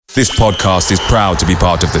This podcast is proud to be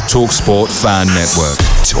part of the TalkSport Fan Network.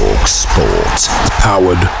 TalkSport.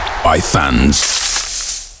 Powered by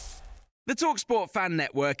fans. The TalkSport Fan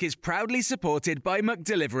Network is proudly supported by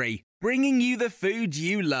McDelivery, bringing you the food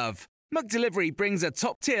you love. McDelivery brings a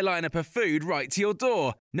top-tier lineup of food right to your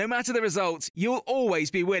door. No matter the result, you'll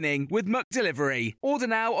always be winning with McDelivery. Order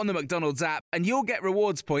now on the McDonald's app and you'll get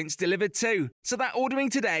rewards points delivered too. So that ordering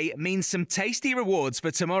today means some tasty rewards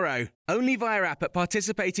for tomorrow. Only via app at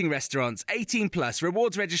participating restaurants. 18 plus.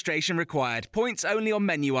 Rewards registration required. Points only on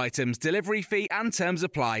menu items. Delivery fee and terms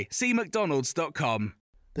apply. See mcdonalds.com.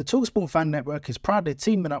 The TalkSport Fan Network is proudly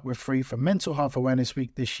teaming up with Free for Mental Health Awareness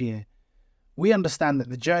Week this year. We understand that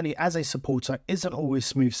the journey as a supporter isn't always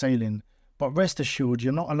smooth sailing, but rest assured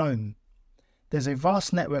you're not alone. There's a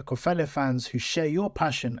vast network of fellow fans who share your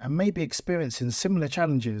passion and may be experiencing similar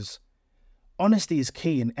challenges. Honesty is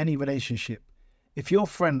key in any relationship. If your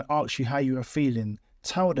friend asks you how you are feeling,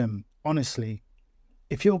 tell them honestly.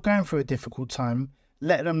 If you're going through a difficult time,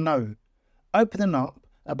 let them know. Opening up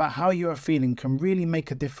about how you are feeling can really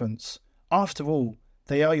make a difference. After all,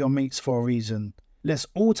 they are your mates for a reason. Let's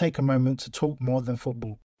all take a moment to talk more than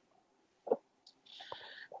football.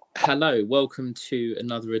 Hello, welcome to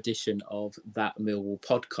another edition of That Millwall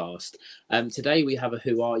podcast. Today we have a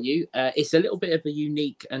Who Are You? It's a little bit of a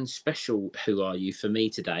unique and special Who Are You for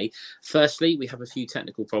me today. Firstly, we have a few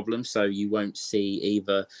technical problems, so you won't see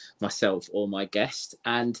either myself or my guest.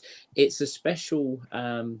 And it's a special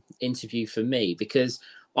interview for me because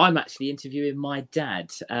I'm actually interviewing my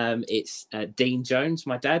dad. It's Dean Jones,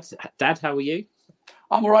 my dad. Dad, how are you?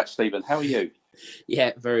 I'm all right, Stephen. How are you?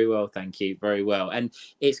 Yeah, very well, thank you. Very well. And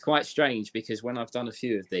it's quite strange because when I've done a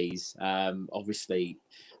few of these, obviously,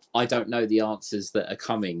 I don't know the answers that are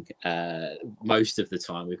coming most of the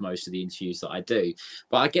time with most of the interviews that I do.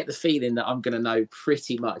 But I get the feeling that I'm going to know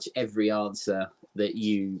pretty much every answer that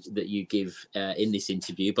you give in this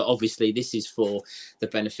interview. But obviously, this is for the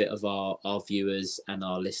benefit of our viewers and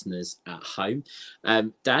our listeners at home.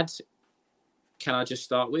 Dad, can I just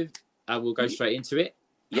start with? We'll go straight into it.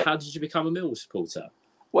 Yep. How did you become a Millwall supporter?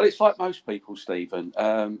 Well, it's like most people, Stephen.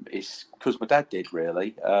 It's because my dad did,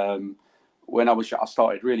 really. When I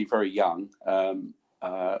started really very young. When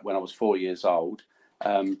I was 4 years old,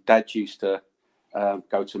 Dad used to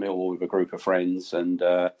go to Millwall with a group of friends, and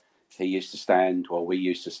we used to stand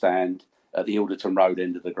at the Alderton Road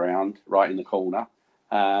end of the ground, right in the corner.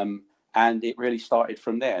 And it really started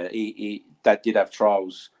from there. Dad did have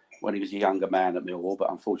trials when he was a younger man at Millwall, but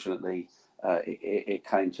unfortunately, it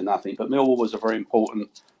came to nothing. But Millwall was a very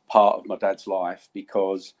important part of my dad's life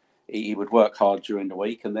because he would work hard during the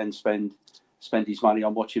week and then spend his money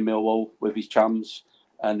on watching Millwall with his chums.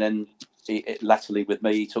 And then latterly with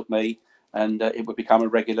me, he took me, and it would become a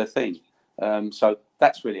regular thing. So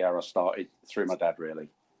that's really how I started, through my dad, really.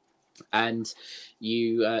 And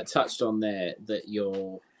you touched on there that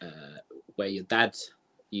where your dad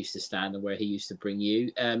used to stand and where he used to bring you.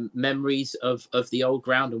 Memories of the old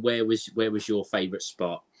ground, and where was your favourite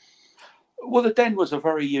spot? Well, the Den was a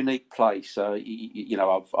very unique place.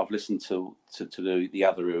 I've listened to the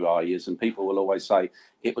other Who Are Yous, and people will always say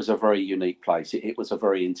it was a very unique place. It was a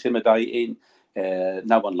very intimidating.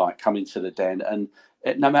 No one liked coming to the Den, and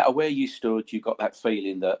no matter where you stood, you got that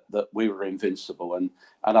feeling that we were invincible, and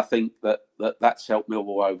I think that's helped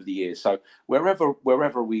Millwall over the years. So wherever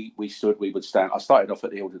we stood, we would stand. I started off at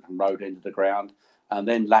the Alderton Road end of the ground, and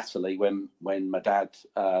then latterly, when my dad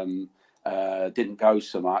didn't go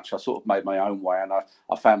so much, I sort of made my own way, and I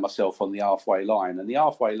found myself on the halfway line. And the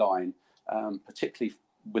halfway line, particularly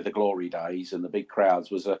with the glory days and the big crowds,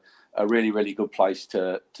 was a really, really good place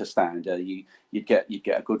to stand. You'd get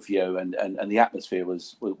a good view, and the atmosphere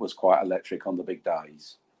was quite electric on the big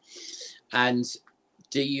days. And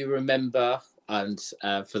do you remember? And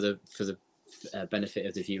for the benefit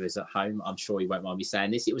of the viewers at home, I'm sure you won't mind me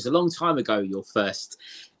saying this, it was a long time ago, your first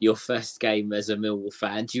game as a Millwall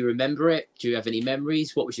fan. Do you remember it? Do you have any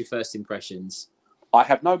memories? What was your first impressions? I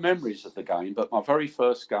have no memories of the game, but my very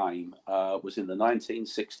first game was in the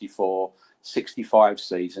 1964-65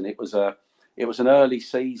 season. It was an early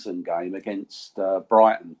season game against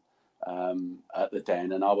Brighton at the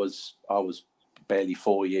Den, and I was barely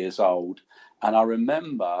 4 years old. And I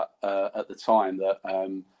remember at the time that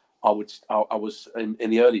I was in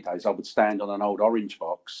the early days, I would stand on an old orange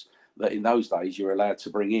box that in those days you were allowed to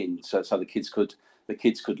bring in, so the kids could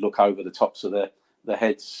look over the tops of the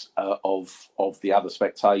heads of the other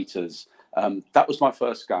spectators. That was my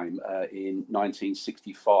first game in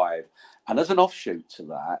 1965, and as an offshoot to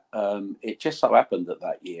that, it just so happened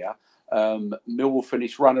that year Millwall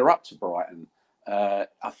finished runner-up to Brighton. I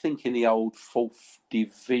think in the old 4th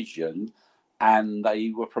division, and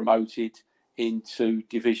they were promoted into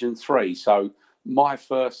Division 3. So my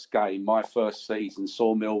first game, my first season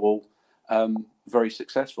saw Millwall very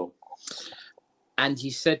successful. And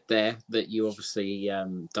you said there that you obviously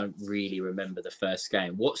don't really remember the first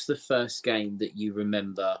game. What's the first game that you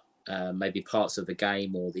remember, maybe parts of the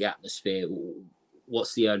game or the atmosphere?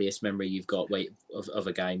 What's the earliest memory you've got of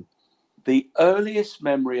a game? The earliest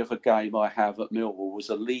memory of a game I have at Millwall was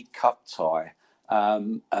a League Cup tie,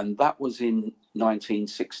 and that was in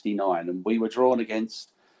 1969, and we were drawn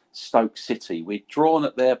against Stoke City. We'd drawn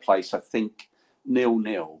at their place, I think,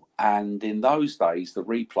 0-0, and in those days, the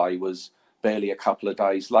replay was barely a couple of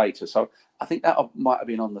days later. So I think that might have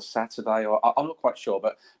been on the Saturday, or I'm not quite sure,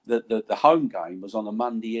 but the home game was on a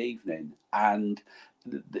Monday evening, and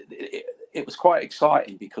it was quite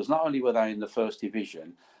exciting because not only were they in the first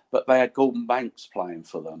division, but they had Gordon Banks playing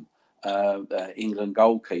for them, England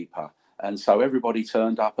goalkeeper. And so everybody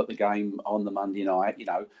turned up at the game on the Monday night,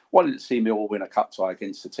 wanted to see Millwall win a cup tie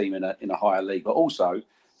against a team in a higher league, but also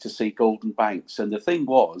to see Gordon Banks. And the thing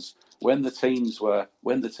was, when the teams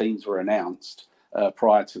were announced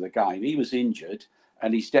prior to the game, he was injured,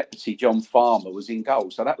 and his deputy John Farmer was in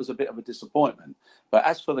goal. So that was a bit of a disappointment. But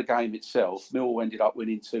as for the game itself, Millwall ended up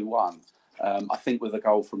winning 2-1. I think with a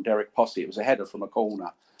goal from Derek Possey. It was a header from a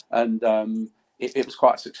corner, and it was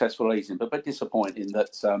quite a successful evening, but disappointing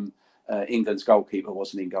that England's goalkeeper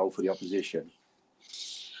wasn't in goal for the opposition.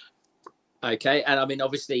 Okay, and I mean,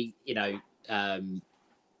 obviously,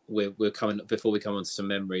 we're coming, before we come on to some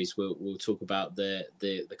memories, we'll talk about the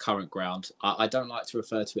current ground. I don't like to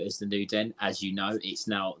refer to it as the new Den. As you know, it's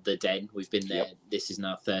now the Den. We've been there. Yep. This is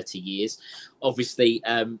now 30 years. Obviously,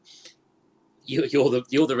 you're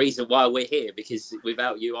the reason why we're here, because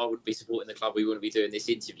without you, I wouldn't be supporting the club. We wouldn't be doing this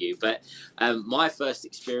interview. But my first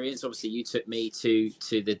experience, obviously, you took me to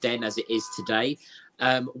the Den as it is today.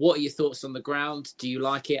 What are your thoughts on the ground? Do you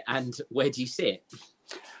like it, and where do you sit?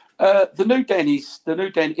 The new Den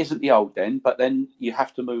isn't the old Den, but then you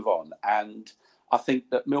have to move on. And I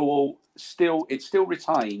think that Millwall still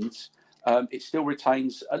retains a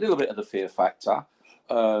little bit of the fear factor,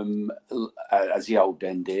 as the old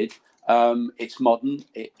Den did. It's modern.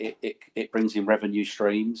 It brings in revenue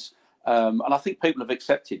streams, and I think people have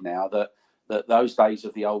accepted now that those days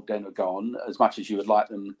of the old Den are gone. As much as you would like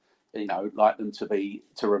them,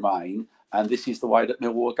 to remain, and this is the way that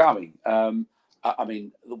Millwall are going. I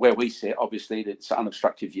mean, where we sit, obviously, it's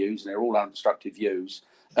unobstructed views, and they're all unobstructed views.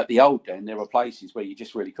 At the old Den, there were places where you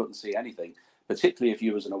just really couldn't see anything, particularly if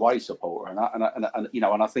you was an away supporter. And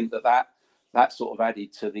I think that sort of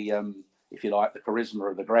added to the, if you like, the charisma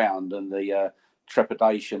of the ground and the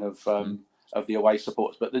trepidation of the away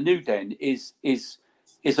supporters. But the new Den is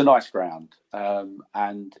a nice ground,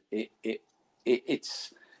 and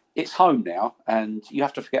it's home now, and you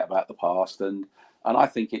have to forget about the past. And I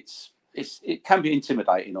think it can be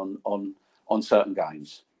intimidating on certain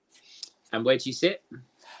games. And where do you sit?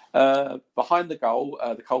 Behind the goal,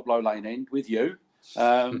 the Coldblow Lane end with you.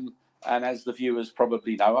 And as the viewers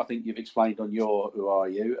probably know, I think you've explained on your Who Are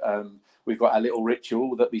You? We've got our little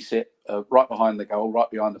ritual that we sit right behind the goal,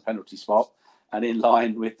 right behind the penalty spot, and in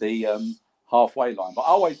line with the halfway line. But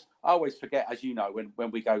I always forget, as you know,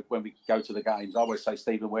 when we go to the games, I always say,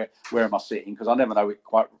 Stephen, where am I sitting? Because I never know,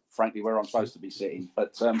 quite frankly, where I'm supposed to be sitting.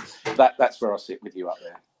 But that's where I sit with you up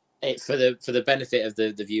there. For the benefit of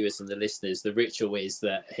the viewers and the listeners, the ritual is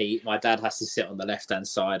that my dad has to sit on the left hand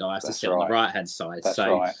side, I have to sit on the right hand side. That's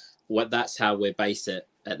right. That's how we're based at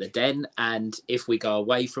the Den. And if we go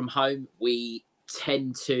away from home, we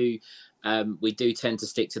tend to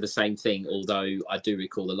stick to the same thing. Although I do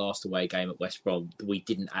recall the last away game at West Brom, we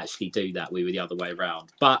didn't actually do that. We were the other way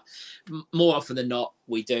around. But more often than not,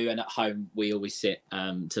 we do. And at home, we always sit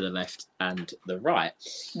to the left and the right.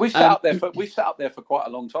 We've sat up there for quite a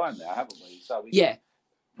long time now, haven't we? So we get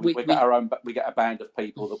our own. We get a band of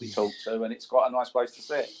people that we talk to, and it's quite a nice place to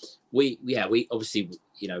sit. We obviously,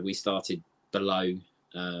 we started below.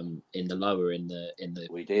 In the lower in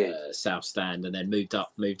the south stand, and then moved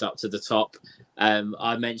up to the top.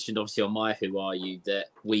 I mentioned obviously on my Who Are You that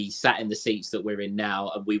we sat in the seats that we're in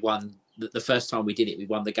now, and we won the first time we did it. We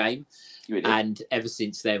won the game, and ever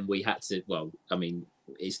since then we had to. Well, I mean,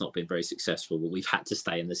 it's not been very successful, but we've had to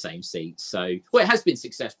stay in the same seat. So, it has been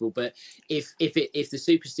successful, but if the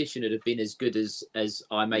superstition had been as good as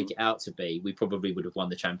I make it out to be, we probably would have won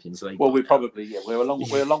the Champions League. Well, we're a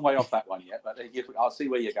long way off that one yet, but I'll see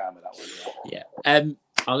where you're going with that one. Yeah. I'm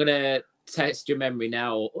gonna test your memory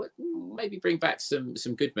now, or maybe bring back some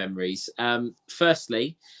good memories.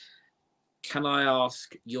 Firstly, can I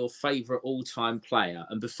ask your favourite all-time player?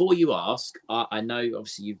 And before you ask, I know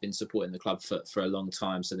obviously you've been supporting the club for a long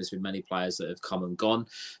time, so there's been many players that have come and gone.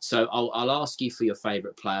 So I'll ask you for your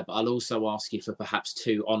favourite player, but I'll also ask you for perhaps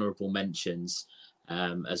 2 honourable mentions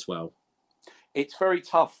as well. It's very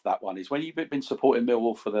tough, that one. Is when you've been supporting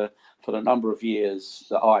Millwall for the number of years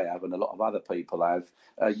that I have and a lot of other people have,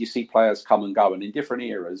 you see players come and go, and in different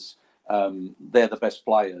eras, they're the best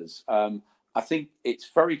players. I think it's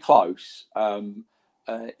very close. In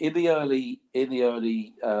the early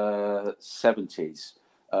 70s,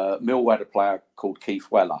 Millwall had a player called Keith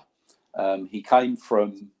Weller. He came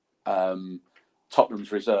from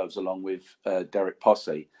Tottenham's reserves along with Derek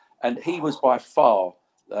Posse, and he was by far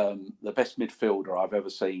the best midfielder I've ever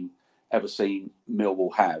seen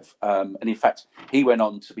Millwall have. And in fact, he went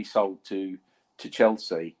on to be sold to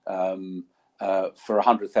Chelsea for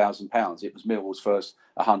 £100,000. It was Millwall's first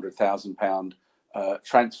 £100,000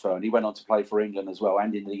 transfer, and he went on to play for England as well,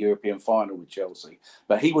 and in the European final with Chelsea.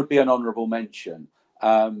 But he would be an honourable mention.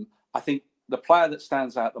 I think the player that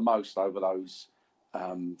stands out the most over those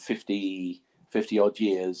 50 odd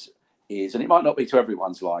years is, and it might not be to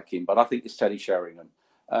everyone's liking, but I think it's Teddy Sheringham.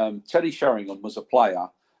 Teddy Sheringham was a player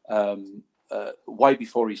way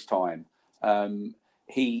before his time.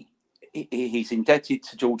 He's indebted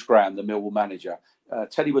to George Graham, the Millwall manager.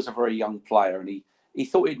 Teddy was a very young player, and he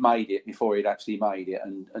thought he'd made it before he'd actually made it.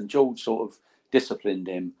 And George sort of disciplined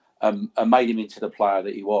him and made him into the player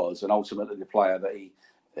that he was, and ultimately the player that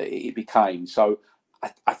he became. So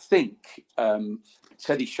I think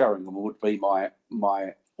Teddy Sheringham would be my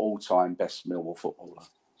all-time best Millwall footballer.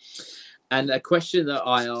 And a question that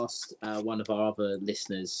I asked one of our other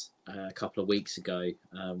listeners a couple of weeks ago,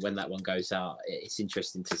 when that one goes out, it's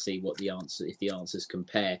interesting to see if the answers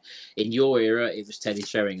compare. In your era, it was Teddy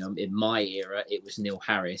Sheringham. In my era, it was Neil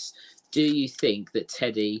Harris. Do you think that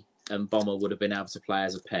Teddy and Bomber would have been able to play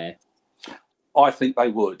as a pair? I think they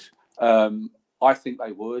would. I think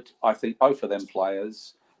both of them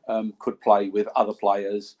players could play with other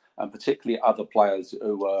players, and particularly other players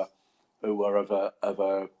who were of a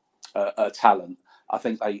talent. I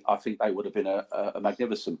think they would have been a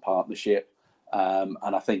magnificent partnership, and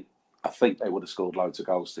I think they would have scored loads of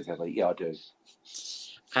goals together. Yeah, I do.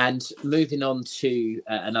 And moving on to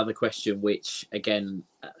another question, which again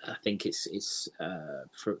I think it's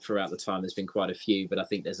throughout the time there's been quite a few, but I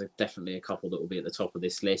think there's definitely a couple that will be at the top of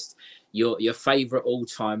this list. Your favourite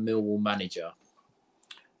all-time Millwall manager?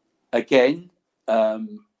 Again,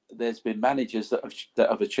 there's been managers that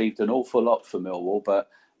have achieved an awful lot for Millwall, but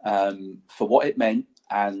for what it meant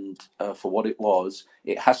and for what it was,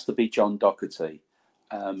 it has to be John Docherty.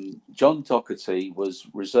 John Docherty was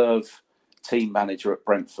reserve team manager at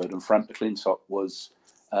Brentford, and Frank McClintock was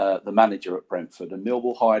the manager at Brentford. And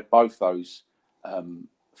Millwall hired both those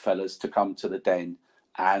fellas to come to the Den,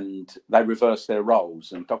 and they reversed their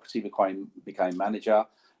roles. And Docherty became manager,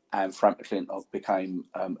 and Frank McClintock became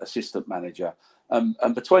assistant manager.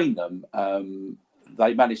 And between them,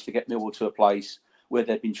 they managed to get Millwall to a place where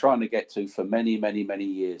they've been trying to get to for many, many, many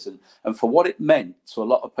years. And for what it meant to a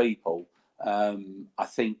lot of people, I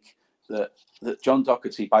think that John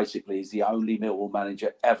Docherty basically is the only Millwall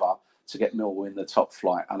manager ever to get Millwall in the top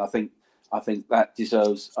flight. And I think that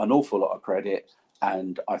deserves an awful lot of credit.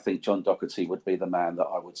 And I think John Docherty would be the man that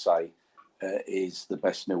I would say is the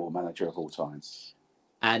best Millwall manager of all time.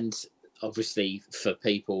 And obviously, for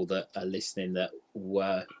people that are listening that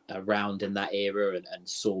were around in that era and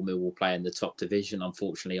saw Millwall play in the top division,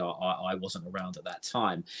 unfortunately, I wasn't around at that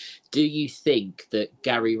time. Do you think that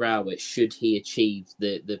Gary Rowett, should he achieve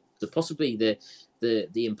the possibly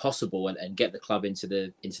the impossible and get the club into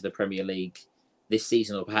the Premier League this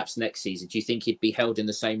season or perhaps next season, do you think he'd be held in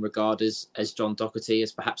the same regard as John Docherty,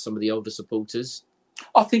 as perhaps some of the older supporters?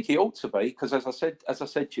 I think he ought to be, because as I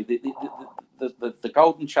said to you, the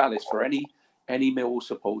golden chalice for any Millwall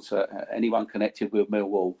supporter, anyone connected with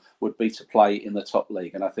Millwall, would be to play in the top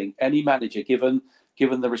league. And I think any manager, given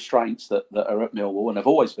the restraints that are at Millwall and have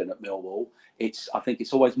always been at Millwall, I think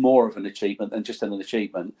it's always more of an achievement than just an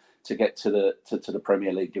achievement to get to the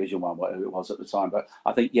Premier League Division 1, whatever it was at the time. But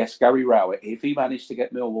I think, yes, Gary Rowett, if he managed to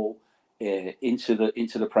get Millwall into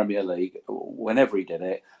the Premier League, whenever he did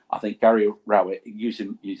it, I think Gary Rowett,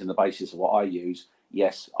 using the basis of what I use,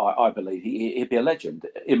 yes, I believe he'd be a legend.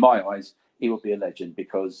 In my eyes, he would be a legend,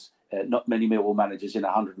 because not many Millwall managers in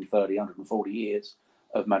 130, 140 years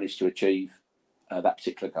have managed to achieve that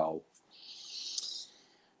particular goal.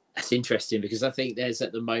 That's interesting, because I think there's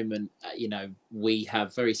at the moment, we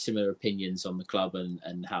have very similar opinions on the club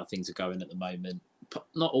and how things are going at the moment.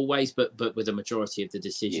 Not always, but with a majority of the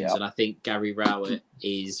decisions. Yeah. And I think Gary Rowett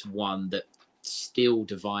is one that still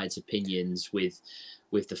divides opinions with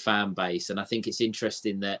the fan base. And I think it's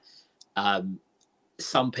interesting that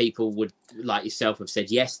some people would, like yourself, have said,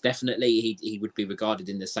 yes, definitely he would be regarded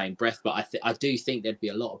in the same breath. But I do think there'd be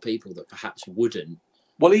a lot of people that perhaps wouldn't.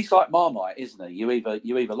 Well, he's like Marmite, isn't he? You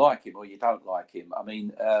either like him or you don't like him. I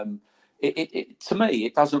mean, to me,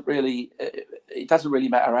 it doesn't really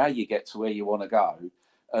matter how you get to where you want to go,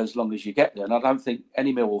 as long as you get there. And I don't think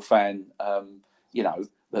any Millwall fan,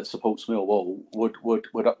 that supports Millwall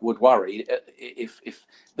would worry if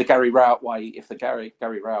the Gary Rowett way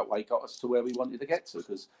got us to where we wanted to get to.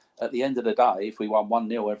 Because at the end of the day, if we won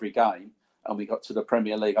 1-0 every game and we got to the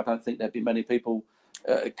Premier League, I don't think there'd be many people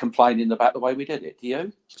complaining about the way we did it. Do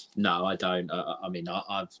you? No, I don't. I mean,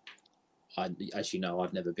 as you know,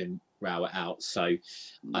 I've never been Rowett out, so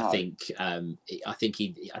no. I think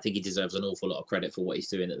he deserves an awful lot of credit for what he's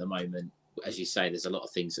doing at the moment. As you say, there's a lot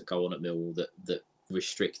of things that go on at Millwall that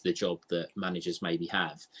restrict the job that managers maybe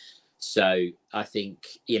have. So I think,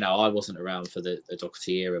 I wasn't around for the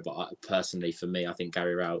Doherty era, but personally, for me, I think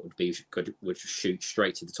Gary Rowett would shoot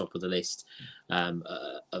straight to the top of the list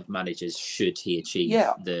of managers should he achieve.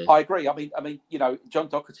 Yeah, I agree. I mean, John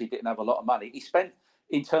Doherty didn't have a lot of money. He spent,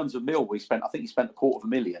 in terms of Millwall, I think he spent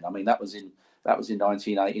 $250,000. I mean, that was in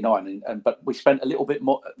 1989, but we spent a little bit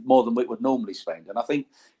more than we would normally spend. And I think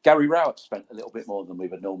Gary Rowett spent a little bit more than we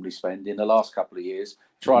would normally spend in the last couple of years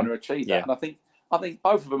trying to achieve that. And I think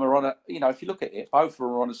both of them are on a, if you look at it, both of them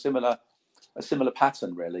are on a similar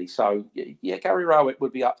pattern, really. So yeah, Gary Rowett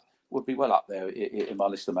would be well up there in my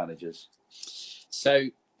list of managers. So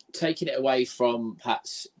taking it away from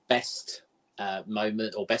perhaps best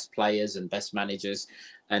moment or best players and best managers,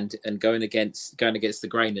 and going against the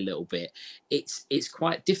grain a little bit, it's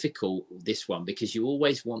quite difficult, this one, because you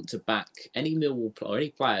always want to back any Millwall or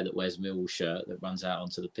any player that wears a Millwall shirt that runs out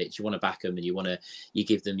onto the pitch. You want to back them and you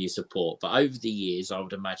give them your support. But over the years, I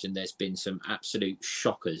would imagine there's been some absolute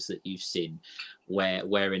shockers that you've seen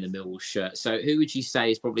wearing a Millwall shirt. So who would you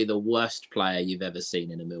say is probably the worst player you've ever seen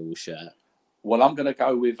in a Millwall shirt? Well, I'm going to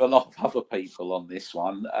go with a lot of other people on this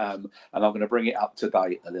one, and I'm going to bring it up to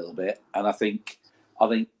date a little bit. And I think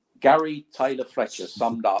Gary Taylor-Fletcher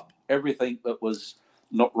summed up everything that was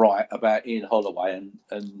not right about Ian Holloway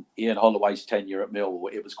and Ian Holloway's tenure at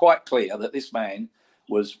Millwall. It was quite clear that this man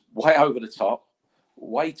was way over the top,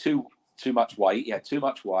 way too much weight. He had too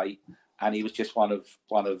much weight, and he was just one of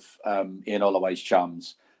Ian Holloway's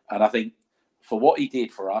chums. And I think for what he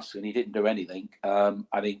did for us, and he didn't do anything,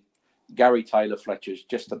 I think Gary Taylor-Fletcher is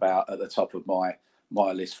just about at the top of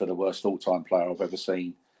my list for the worst all-time player I've ever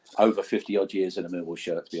seen. Over 50-odd years in a Millwall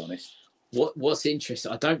shirt, to be honest. What's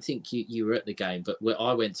interesting, I don't think you were at the game, but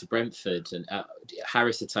I went to Brentford and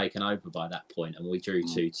Harris had taken over by that point and we drew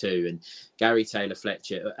 2-2. And Gary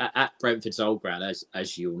Taylor-Fletcher at Brentford's old ground,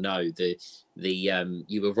 as you'll know, the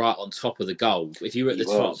you were right on top of the goal. If you were at the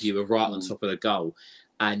top, you were right on top of the goal.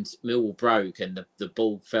 And Millwall broke and the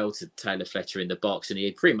ball fell to Taylor-Fletcher in the box and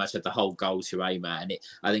he pretty much had the whole goal to aim at. And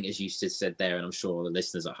I think, as you said there, and I'm sure all the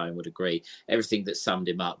listeners at home would agree, everything that summed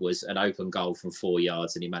him up was an open goal from 4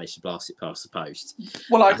 yards and he managed to blast it past the post.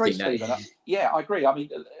 Well, I agree, Stephen. Yeah, I agree. I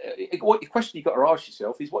mean, the question you've got to ask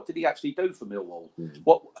yourself is, what did he actually do for Millwall?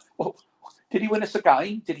 What did he win us a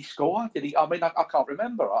game? Did he score? Did he? I mean, I can't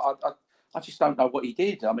remember. I just don't know what he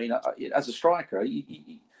did. I mean, as a striker,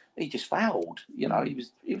 he just fouled.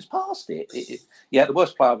 He was past it. Yeah, the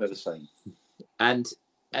worst player I've ever seen. And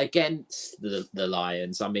against the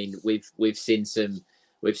Lions, I mean, we've seen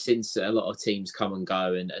a lot of teams come and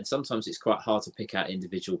go, and sometimes it's quite hard to pick out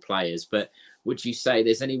individual players. But would you say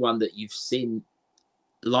there's anyone that you've seen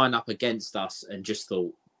line up against us and just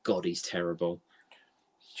thought, God, he's terrible?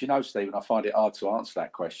 Do you know, Stephen, I find it hard to answer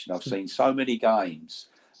that question. I've seen so many games,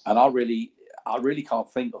 and I really can't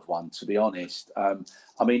think of one, to be honest.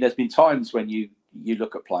 I mean, there's been times when you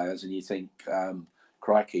look at players and you think,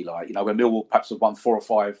 crikey, like, when Millwall perhaps have won 4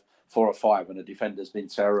 or 5 and the defender's been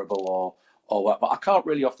terrible or what. But I can't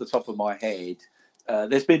really, off the top of my head,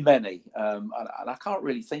 there's been many, and I can't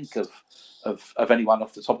really think of anyone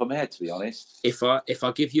off the top of my head, to be honest. If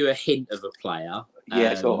I give you a hint of a player,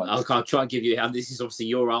 go on. I'll try and give you. And this is obviously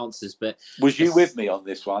your answers, but was you with me on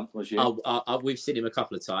this one? Was you? We've seen him a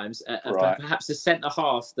couple of times. Right. Perhaps a centre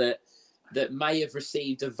half that may have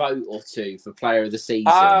received a vote or two for Player of the Season.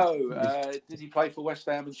 Oh, did he play for West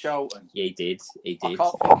Ham and Charlton? Yeah, he did. I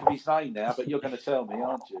can't think of his name now, but you're going to tell me,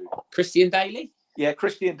 aren't you? Christian Daly. Yeah,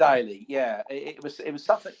 Christian Daly. Yeah, it was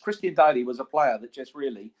something. Christian Daly was a player that just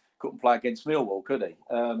really couldn't play against Millwall, could he?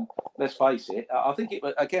 Let's face it. I think it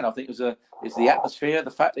was the atmosphere,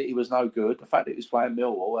 the fact that he was no good, the fact that he was playing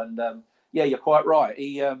Millwall, and yeah, you're quite right.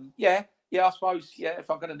 I suppose. Yeah, if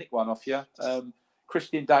I'm going to nick one off you,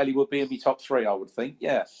 Christian Daly would be in my top 3, I would think.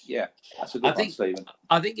 Yeah, that's a good one, Stephen.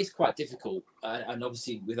 I think it's quite difficult, and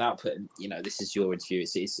obviously, without putting, this is your interview.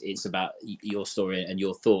 It's about your story and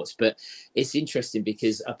your thoughts, but it's interesting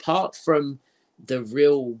because apart from the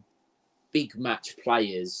real big match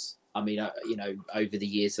players, I mean, over the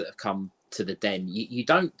years that have come to the Den, you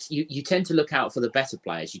tend to look out for the better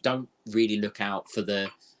players. You don't really look out for the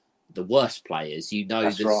worst players.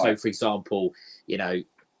 That's that. Right. So, for example, a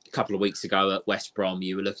couple of weeks ago at West Brom,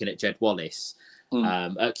 you were looking at Jed Wallace.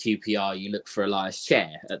 At QPR, you look for Elias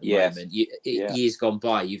Chair at the moment. Years gone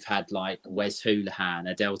by, you've had like Wes Hoolahan,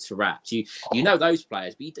 Adel Taarabt. You know those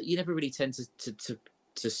players, but you never really tend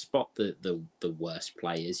to spot the worst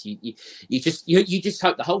players. You just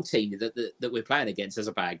hope the whole team that we're playing against has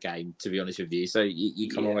a bad game, to be honest with you. So you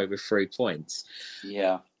come away with 3 points.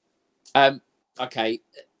 Yeah. Okay.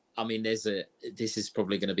 I mean, this is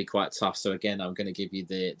probably going to be quite tough. So again, I'm going to give you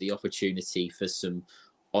the opportunity for some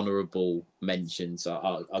honourable mentions.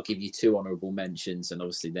 I'll give you 2 honourable mentions, and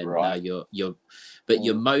obviously then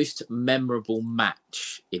your most memorable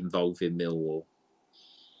match involving Millwall.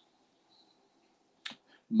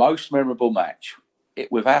 Most memorable match,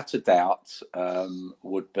 without a doubt,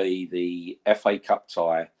 would be the FA Cup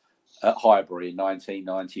tie at Highbury in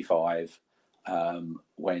 1995,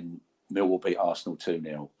 when Millwall beat Arsenal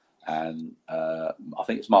 2-0. And I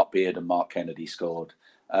think it's Mark Beard and Mark Kennedy scored.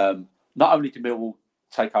 Not only did Millwall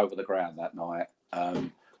take over the ground that night,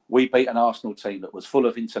 we beat an Arsenal team that was full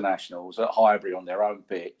of internationals at Highbury on their own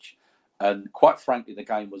pitch. And quite frankly, the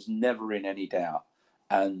game was never in any doubt.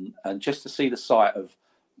 And just to see the sight of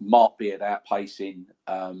Mark Beard outpacing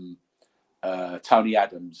Tony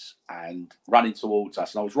Adams and running towards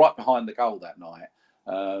us, and I was right behind the goal that night.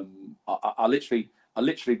 I literally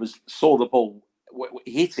saw the ball,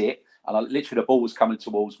 hit it, and the ball was coming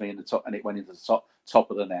towards me in the top, and it went into the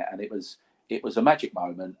top of the net, and it was a magic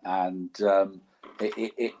moment, and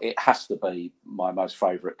it has to be my most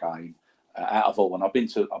favourite game out of all. And I've been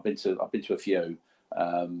to a few.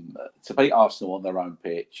 To beat Arsenal on their own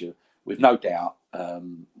pitch, with no doubt,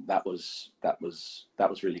 that was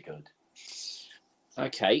really good.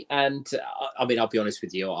 Okay, and I mean, I'll be honest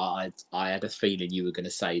with you. I had a feeling you were going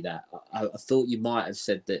to say that. I thought you might have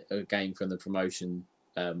said that a game from the promotion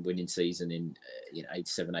winning season in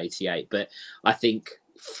 87, 88. But I think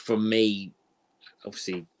for me,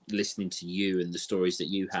 obviously listening to you and the stories that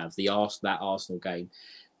you have, that Arsenal game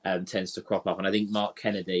tends to crop up, and I think Mark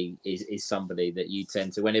Kennedy is somebody that you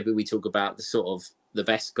tend to, whenever we talk about the sort of the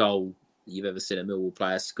best goal you've ever seen a Millwall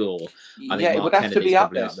player score. I think it would have to be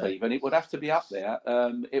up there, Stephen. It would have to be up there.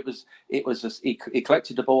 He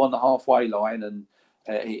collected the ball on the halfway line, and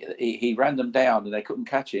he ran them down, and they couldn't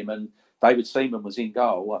catch him. And David Seaman was in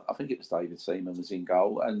goal. I think it was David Seaman was in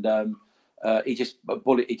goal, and he just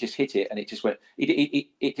hit it, and it just went.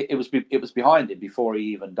 It was behind him before he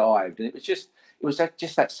even dived, and it was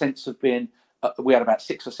just that sense of being. We had about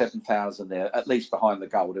 6,000 or 7,000 there, at least behind the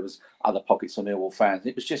goal. There was other pockets of Millwall fans.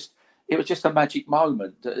 It was just a magic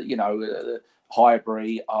moment,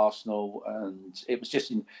 Highbury, Arsenal, and it was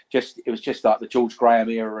just like the George Graham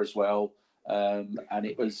era as well. And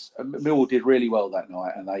Millwall did really well that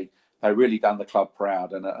night, and they really done the club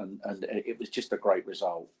proud, and it was just a great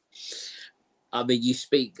result. I mean, you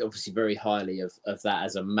speak obviously very highly of that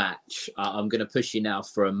as a match. I'm going to push you now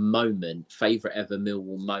for a moment, favourite ever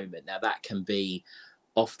Millwall moment. Now, that can be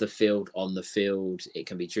off the field, on the field. It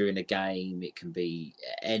can be during a game. It can be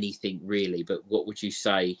anything really. But what would you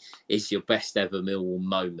say is your best ever Millwall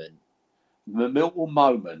moment? The Millwall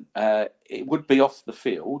moment, it would be off the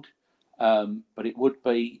field, but it would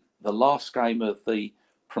be the last game of the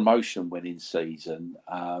promotion winning season.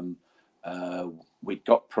 We'd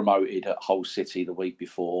got promoted at Hull City the week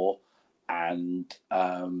before, and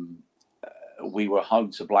we were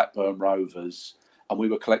home to Blackburn Rovers, and we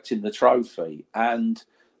were collecting the trophy. And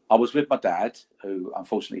I was with my dad, who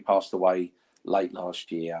unfortunately passed away late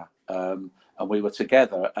last year, and we were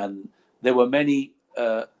together. And there were many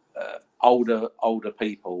older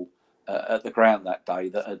people at the ground that day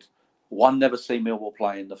that had, one, never seen Millwall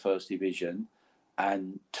play in the First Division,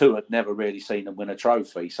 and two, had never really seen them win a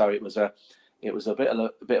trophy. So it was a bit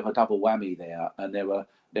of a double whammy there, and there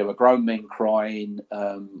were grown men crying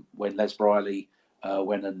when Les Briley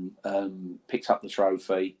went and picked up the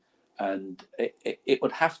trophy, and it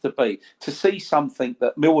would have to be to see something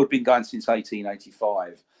that Millwall had been going since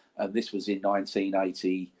 1885, and this was in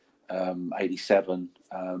 1980, 87,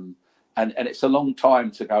 and it's a long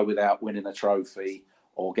time to go without winning a trophy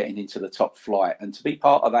or getting into the top flight, and to be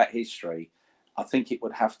part of that history, I think it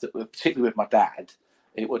would have to, particularly with my dad,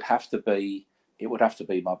 it would have to be it would have to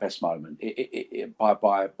be my best moment. By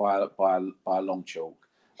a long chalk.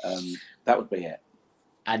 That would be it.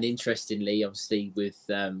 And interestingly, obviously, with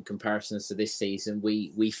comparisons to this season,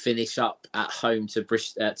 we finish up at home to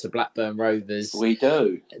Blackburn Rovers. We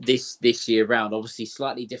do this year round. Obviously,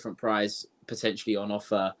 slightly different prize potentially on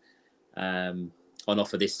offer.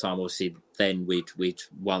 This time, obviously, then we'd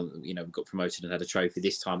won. We got promoted and had a trophy.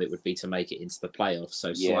 This time, it would be to make it into the playoffs.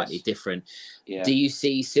 So slightly different. Yeah. Do you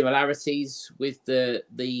see similarities with that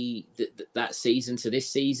season to this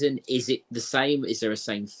season? Is it the same? Is there a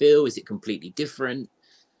same feel? Is it completely different?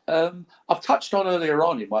 I've touched on earlier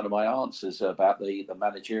on in one of my answers about the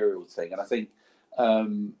managerial thing, and I think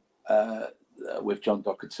with John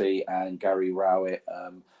Docherty and Gary Rowett,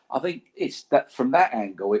 I think it's that from that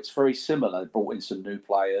angle, it's very similar. Brought in some new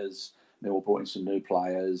players, Millwall brought in some new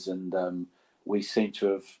players, and we seem to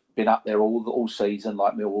have been up there all season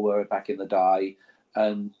like Millwall were back in the day.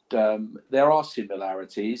 And there are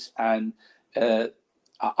similarities, and I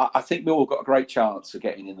think Millwall got a great chance of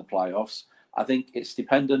getting in the playoffs. I think it's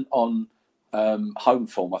dependent on home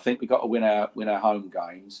form. I think we've got to win our home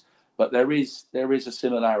games, but there is a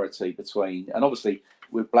similarity between, and obviously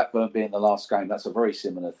with Blackburn being the last game, that's a very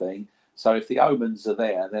similar thing. So if the omens are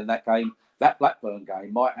there, then that Blackburn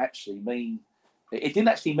game might actually mean it didn't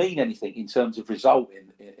actually mean anything in terms of result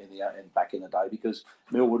in back in the day, because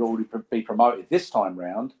Mill would already be promoted. This time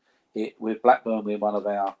round, with Blackburn being one of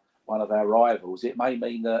our rivals, it may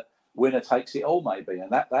mean that winner takes it all, maybe,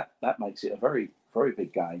 and that makes it a very, very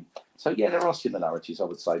big game. So yeah, there are similarities, I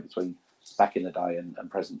would say, between back in the day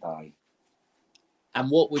and present day. And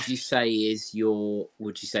what would you say is your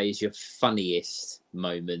funniest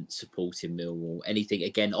moment supporting Millwall? Anything,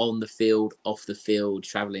 again, on the field, off the field,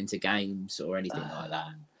 travelling to games, or anything like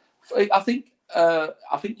that? I think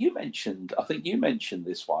you mentioned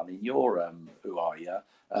this one in your Who Are You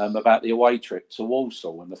about the away trip to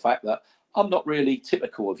Walsall, and the fact that I'm not really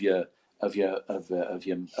typical of the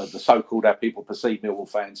so-called how people perceive Millwall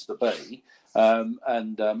fans to be, I'm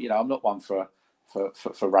not one for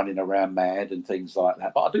running around mad and things like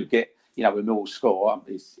that. But I do get, when Millwall score,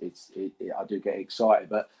 I do get excited.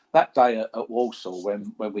 But that day at Walsall,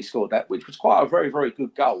 when we scored that, which was quite a very, very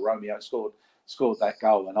good goal, Romeo scored that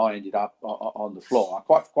goal, and I ended up on the floor.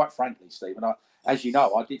 Quite frankly, Stephen, as you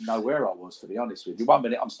know, I didn't know where I was, to be honest with you. 1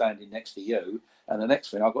 minute I'm standing next to you, and the next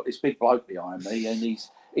thing I've got this big bloke behind me, and he's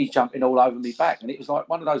jumping all over me back. And it was like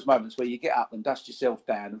one of those moments where you get up and dust yourself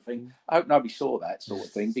down and think, I hope nobody saw that sort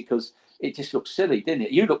of thing, because it just looked silly, didn't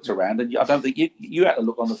it? You looked around, and I don't think you had to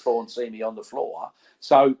look on the floor and see me on the floor.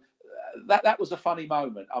 So that was a funny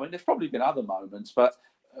moment. I mean, there's probably been other moments, but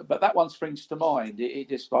that one springs to mind. It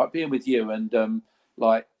just like being with you, and and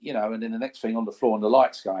then the next thing on the floor and the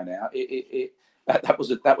lights going out. That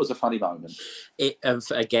was a funny moment.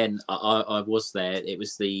 Again, I was there. It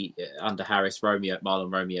was the under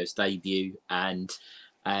Marlon Romeo's debut, and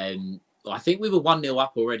I think we were 1-0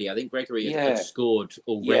 up already. I think Gregory had scored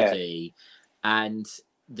already, and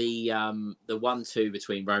the 1-2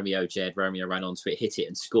 between Jed Romeo ran onto it, hit it,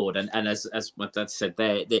 and scored. And as my dad said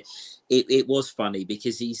there, it was funny,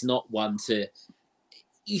 because he's not one to.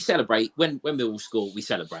 You celebrate when Millwall score. We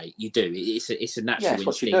celebrate. You do. It's a natural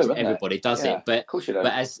instinct. Everybody does it. But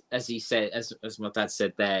as he said, as my dad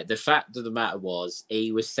said there, the fact of the matter was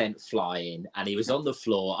he was sent flying, and he was on the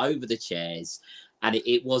floor over the chairs, and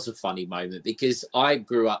it was a funny moment, because I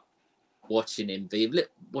grew up watching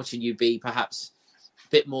you be perhaps a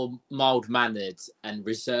bit more mild mannered and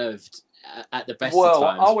reserved at the best of times. Well,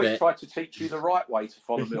 I always try to teach you the right way to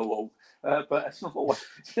follow Millwall. But it's not always,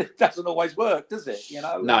 it doesn't always work, does it?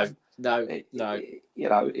 No. It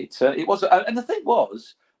was, and the thing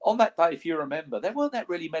was, on that day, if you remember, there weren't that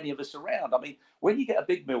really many of us around. I mean, when you get a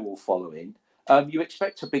big Millwall following, you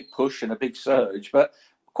expect a big push and a big surge, but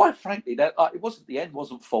quite frankly, that it wasn't, the end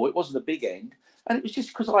wasn't full. It wasn't a big end, and it was just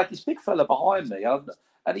because I had this big fella behind me,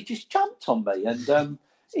 and he just jumped on me, and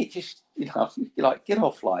it just, you're like, get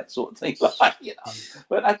off, like, sort of thing, like,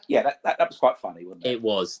 But that was quite funny, wasn't it?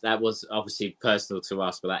 That was obviously personal to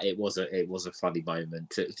us, but it was a funny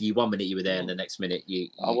moment. You 1 minute you were there, and the next minute you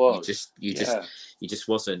just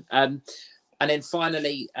wasn't. And then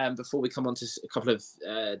finally, before we come on to a couple of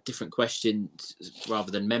different questions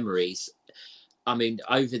rather than memories, I mean,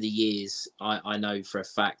 over the years, I know for a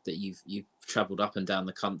fact that you've travelled up and down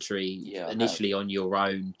the country, initially on your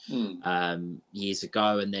own years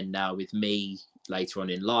ago, and then now with me later on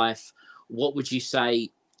in life. What would you say?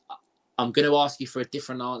 I'm going to ask you for a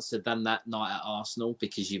different answer than that night at Arsenal,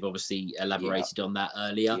 because you've obviously elaborated on that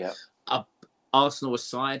earlier. Arsenal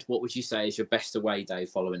aside, what would you say is your best away day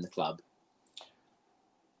following the club?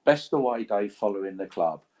 Best away day following the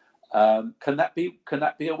club. Can that be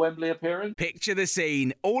a Wembley appearance? Picture the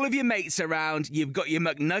scene. All of your mates around, you've got your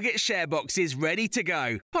McNugget share boxes ready to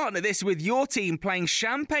go. Partner this with your team playing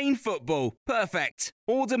champagne football. Perfect.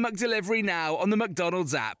 Order McDelivery now on the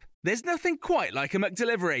McDonald's app. There's nothing quite like a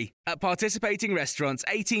McDelivery. At participating restaurants,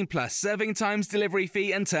 18 plus, serving times, delivery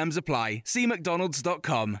fee and terms apply. See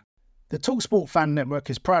mcdonalds.com. The TalkSport Fan Network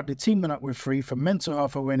is proudly teaming up with Free for Mental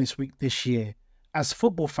Health Awareness Week this year. As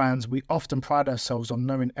football fans, we often pride ourselves on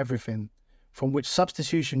knowing everything, from which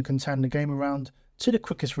substitution can turn the game around to the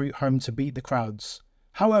quickest route home to beat the crowds.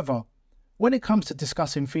 However, when it comes to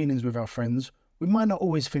discussing feelings with our friends, we might not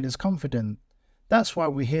always feel as confident. That's why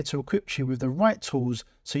we're here to equip you with the right tools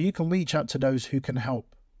so you can reach out to those who can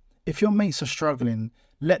help. If your mates are struggling,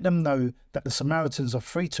 let them know that the Samaritans are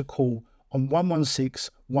free to call on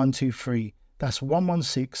 116 123. That's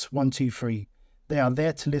 116 123. They are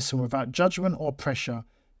there to listen without judgment or pressure,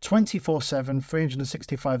 24/7,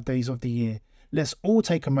 365 days of the year. Let's all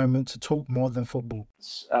take a moment to talk more than football.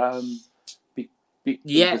 Does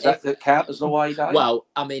that count as the way, Dave? Well,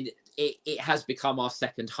 I mean, it has become our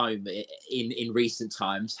second home in recent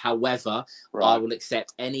times. However, I will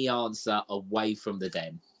accept any answer away from the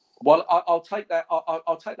Den. Well, I'll take that.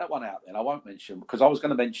 I'll take that one out then. I won't mention, because I was going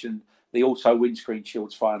to mention the Auto Windscreen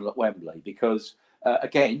Shields final at Wembley, because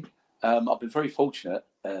again, I've been very fortunate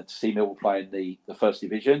to see Millwall play in the First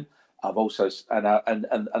Division. I've also and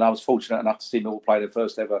I was fortunate enough to see Millwall play their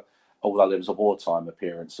first ever, although there was a wartime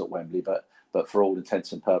appearance at Wembley, but for all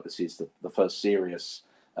intents and purposes, the first serious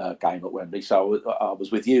game at Wembley. So I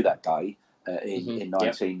was with you that day in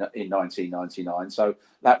 1999. So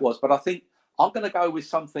that was. But I think I'm going to go with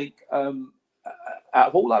something out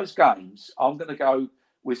of all those games. I'm going to go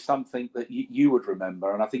with something that you would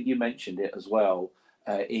remember, and I think you mentioned it as well.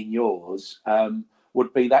 In yours,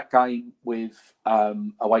 would be that game with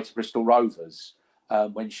away to Bristol Rovers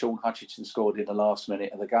when Sean Hutchinson scored in the last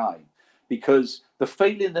minute of the game, because the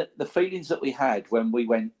feelings that we had when we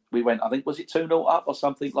went, I think, was it 2-0 up or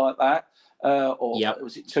something like that,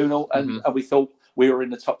 was it 2-0, and we thought we were in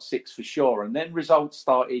the top six for sure, and then results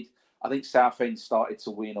started. I think Southend started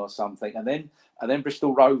to win or something, and then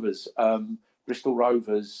Bristol Rovers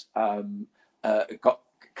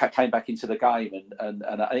came back into the game and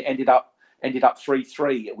it ended up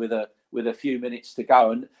 3-3 with a few minutes to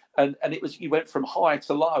go, and it was, you went from high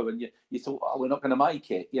to low, and you thought, oh, we're not going to make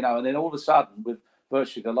it, and then all of a sudden, with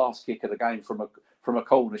virtually the last kick of the game from a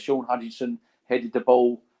corner, Sean Hutchinson headed the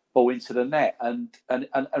ball into the net, and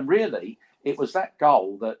really it was that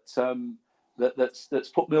goal that's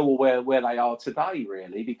put Millwall where they are today,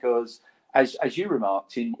 really, because as you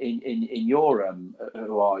remarked in your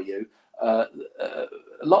who are you. A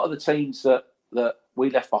lot of the teams that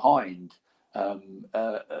we left behind,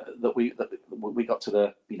 that we got to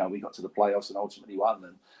the playoffs and ultimately won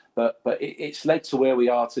them, but it's led to where we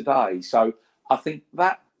are today. So I think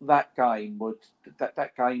that game would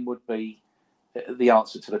be the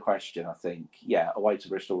answer to the question. I think, away to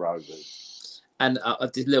Bristol Rovers. And I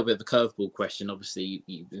did a little bit of a curveball question. Obviously,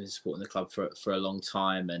 you've been supporting the club for a long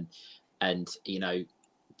time, and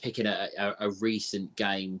picking a recent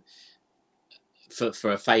game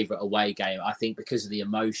for a favourite away game, I think because of the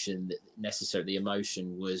emotion, the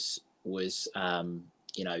emotion was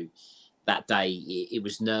that day it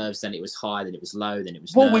was nerves, then it was high, then it was low, then it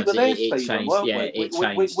was nerves. We were there, it Stephen, changed. It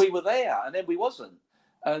changed. We were there, and then we wasn't.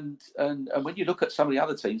 And when you look at some of the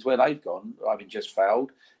other teams where they've gone, having just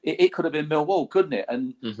failed, it could have been Millwall, couldn't it?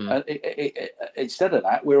 And instead of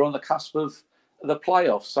that, we're on the cusp of the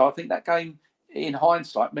playoffs. So I think that game, in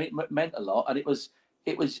hindsight, meant a lot, and it was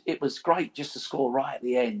great just to score right at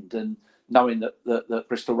the end, and knowing that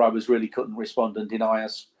Bristol Rovers really couldn't respond and deny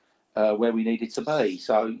us where we needed to be.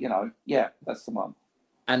 So that's the one.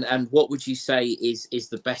 And what would you say is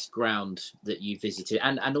the best ground that you visited?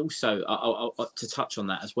 And also, to touch on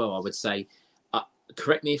that as well, I would say,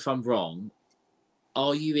 correct me if I'm wrong,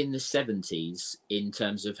 are you in the 70s in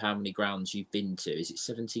terms of how many grounds you've been to? Is it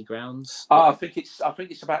 70 grounds? I think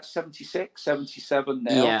it's about 76, 77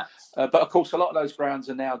 now. Yeah. But of course, a lot of those grounds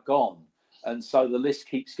are now gone, and so the list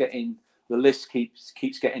keeps getting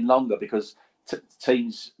longer because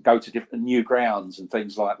teams go to different new grounds and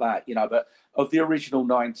things like that. But of the original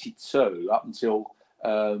 92 up until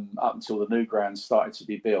the new grounds started to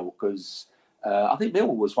be built, because I think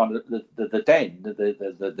Millwall was one of the Den,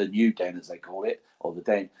 the new Den as they call it, or the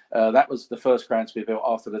Den. That was the first ground to be built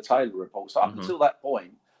after the Taylor report. So up until that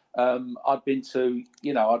point, I'd been to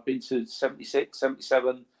 76,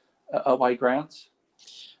 77 away grounds.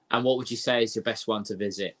 And what would you say is your best one to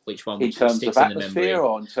visit? Which one? In terms of atmosphere,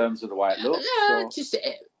 or in terms of the way it looks?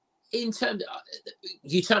 in terms,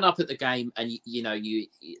 you turn up at the game and you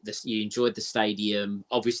enjoyed the stadium.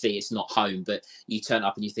 Obviously, it's not home, but you turn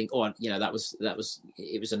up and you think, oh,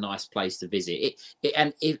 it was a nice place to visit.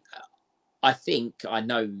 I think I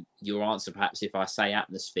know your answer, perhaps if I say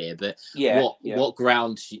atmosphere, but what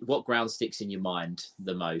ground sticks in your mind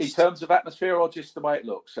the most? In terms of atmosphere or just the way it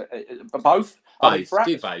looks? Both. I mean,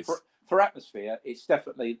 both. For atmosphere, it's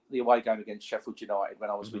definitely the away game against Sheffield United when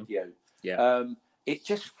I was with you. Yeah. It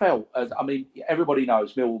just felt, everybody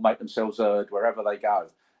knows Millwall make themselves heard wherever they go.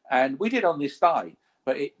 And we did on this day,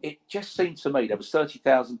 but it just seemed to me there was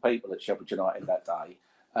 30,000 people at Sheffield United that day.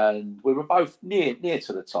 And we were both near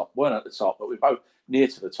to the top. Weren't at the top, but we were both near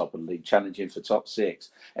to the top of the league, challenging for top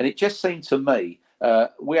six. And it just seemed to me,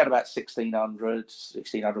 we had about 1,600,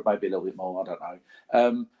 maybe a little bit more, I don't know.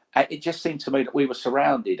 It just seemed to me that we were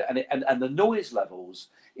surrounded. And the noise levels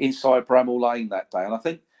inside Bramall Lane that day, and I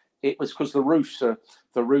think it was because the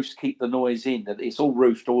roofs keep the noise in. It's all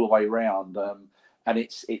roofed all the way around. And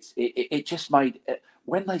it just made,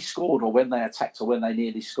 when they scored or when they attacked or when they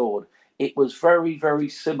nearly scored, it was very, very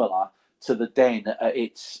similar to the Den at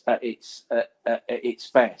its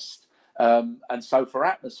best. And so for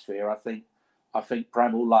atmosphere, I think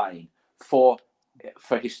Bramall Lane, for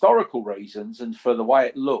historical reasons and for the way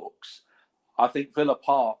it looks, I think Villa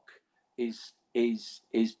Park is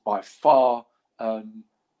by far,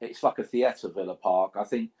 it's like a theatre, Villa Park. I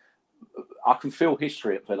think I can feel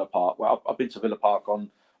history at Villa Park. Well, I've been to Villa Park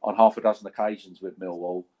on half a dozen occasions with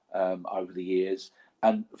Millwall over the years.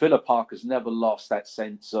 And Villa Park has never lost that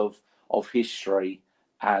sense of history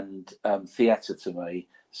and theatre to me.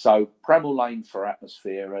 So Bramall Lane for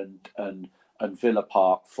atmosphere and Villa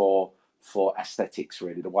Park for aesthetics,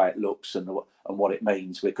 really, the way it looks and what it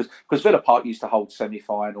means. Because Villa Park used to hold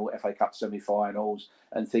semi-final, FA Cup semi-finals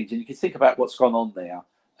and things. And you can think about what's gone on there.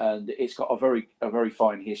 And it's got a very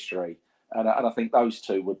fine history. And I think those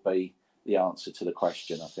two would be the answer to the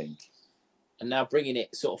question, I think. And now bringing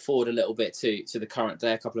it sort of forward a little bit to the current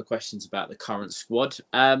day, a couple of questions about the current squad.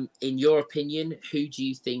 In your opinion, who do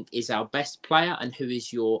you think is our best player and who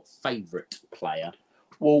is your favourite player?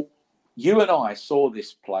 Well, you and I saw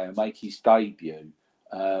this player make his debut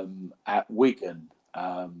at Wigan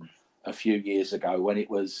a few years ago when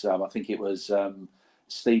it was, I think it was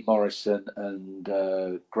Steve Morrison and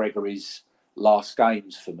Gregory's last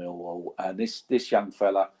games for Millwall. And this young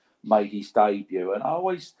fella made his debut. And I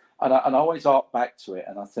always hark back to it,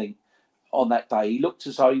 and I think on that day he looked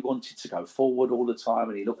as though he wanted to go forward all the time,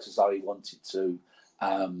 and he looked as though he wanted to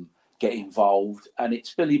get involved. And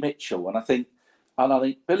it's Billy Mitchell, and I think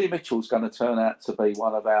Billy Mitchell's going to turn out to be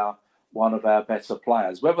one of our better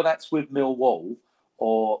players. Whether that's with Millwall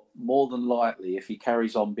or more than likely, if he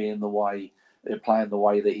carries on being playing the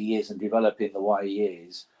way that he is and developing the way he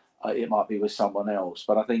is, it might be with someone else.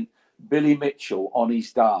 But I think Billy Mitchell on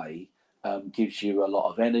his day gives you a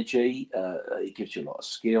lot of energy. It gives you a lot of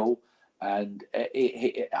skill, and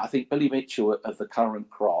I think Billy Mitchell of the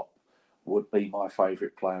current crop would be my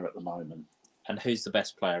favourite player at the moment. And who's the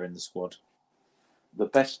best player in the squad? The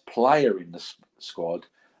best player in the squad,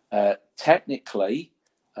 technically,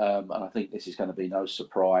 and I think this is going to be no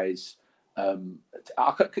surprise. Can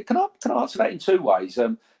I answer that in two ways?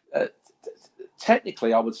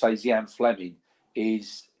 Technically, I would say Zian Fleming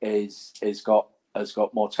has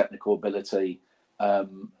got more technical ability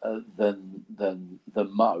than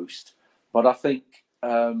most, but I think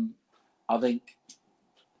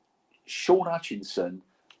Sean Hutchinson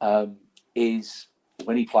is,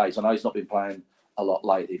 when he plays, I know he's not been playing a lot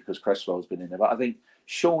lately because Cresswell's been in there, but I think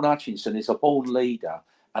Sean Hutchinson is a born leader,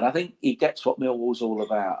 and I think he gets what Millwall's all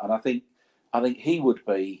about, and I think he would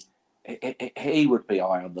be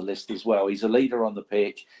high on the list as well. He's a leader on the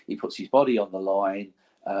pitch. He puts his body on the line.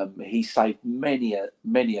 He saved many a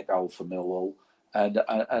goal for Millwall, and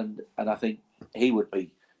I think he would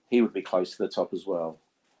be close to the top as well.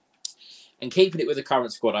 And keeping it with the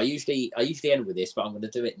current squad, I usually end with this, but I'm going to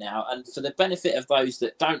do it now. And for the benefit of those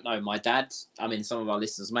that don't know my dad, I mean, some of our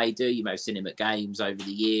listeners may do. You may have seen him at games over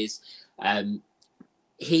the years.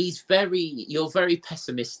 You're very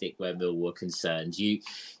pessimistic where Millwall are concerned. You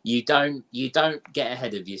don't get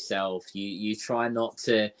ahead of yourself. You try not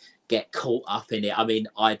to get caught up in it. I mean,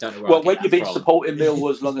 I don't know where well, when you've been supporting Millwall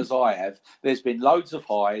as long as I have, there's been loads of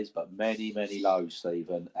highs, but many lows,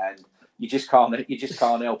 Stephen, and you just can't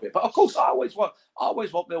help it. But of course, I always want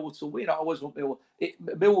Millwall to win. I always want Millwall.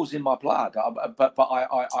 Millwall's in my blood, but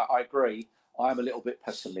I agree. I'm a little bit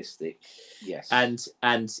pessimistic. Yes.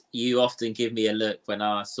 And you often give me a look when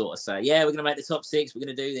I sort of say, yeah, we're going to make the top six. We're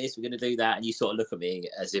going to do this. We're going to do that. And you sort of look at me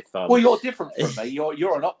as if well, you're different from me.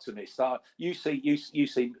 You're an optimist. You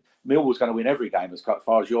see Millwall's going to win every game as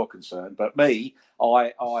far as you're concerned. But me,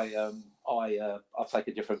 I'll take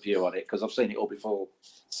a different view on it because I've seen it all before.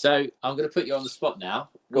 So I'm going to put you on the spot now.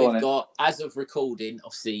 We've got, as of recording,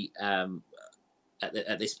 obviously,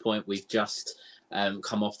 at this point, we've just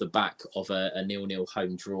come off the back of a 0-0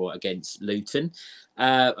 home draw against Luton.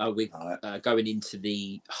 We're going into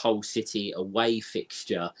the Hull City away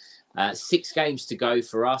fixture. 6 games to go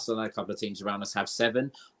for us. I know a couple of teams around us have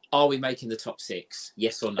 7. Are we making the top 6?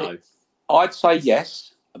 Yes or no? I'd say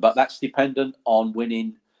yes, but that's dependent on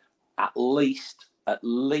winning at least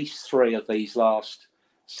 3 of these last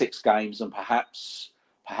 6 games, and perhaps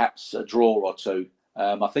a draw or 2.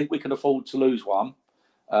 I think we can afford to lose 1,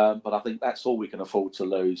 but I think that's all we can afford to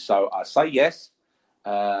lose. So I say yes,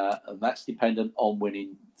 and that's dependent on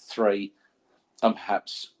winning 3 and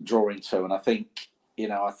perhaps drawing 2. And I think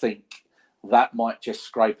that might just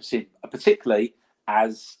scrape us in, particularly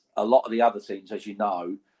as a lot of the other teams, as you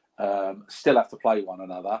know, still have to play one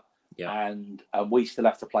another. Yeah. And we still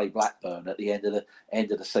have to play Blackburn at the end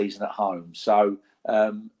of the season at home. So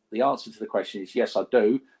the answer to the question is yes, I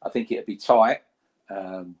do. I think it'd be tight,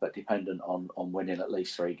 but dependent on winning at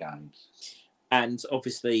least 3 games. And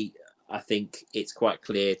obviously, I think it's quite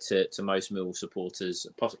clear to most Millwall supporters,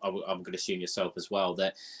 I'm going to assume yourself as well,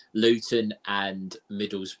 that Luton and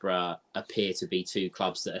Middlesbrough appear to be 2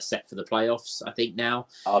 clubs that are set for the playoffs, I think now.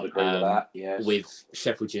 I'd agree with that, yes. With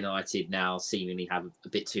Sheffield United now seemingly have a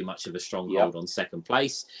bit too much of a stronghold on second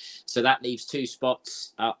place. So that leaves 2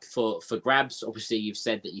 spots up for grabs. Obviously, you've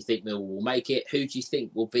said that you think Millwall will make it. Who do you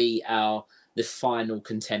think will be the final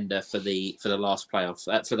contender for the last playoff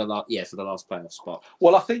for the last playoff spot?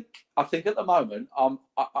 Well, I think at the moment,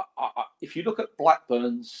 if you look at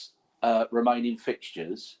Blackburn's remaining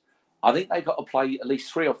fixtures, I think they've got to play at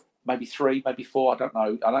least 3 or maybe 4. I don't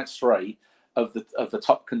know. I know it's 3 of the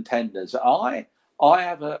top contenders. I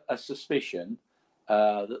have a suspicion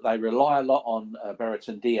that they rely a lot on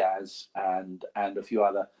Brereton Diaz and a few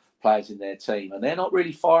other players in their team, and they're not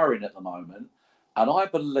really firing at the moment. And I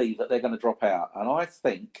believe that they're going to drop out. And I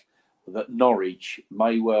think that Norwich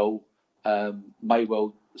may well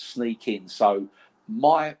sneak in. So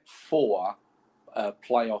my 4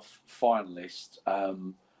 playoff finalists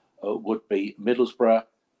would be Middlesbrough,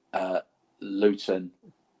 Luton,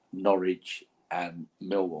 Norwich, and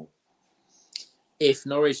Millwall. If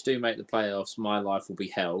Norwich do make the playoffs, my life will be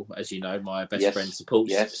hell. As you know, my best friend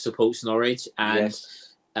supports Norwich, and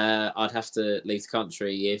I'd have to leave the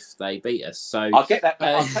country if they beat us. So I get that, but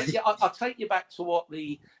I'll take you back to what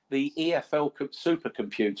the EFL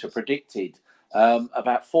supercomputer predicted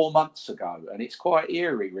about 4 months ago, and it's quite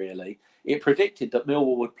eerie, really. It predicted that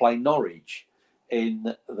Millwall would play Norwich in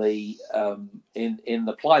the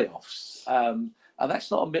playoffs, and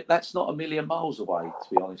that's not a million miles away,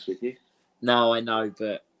 to be honest with you. No, I know,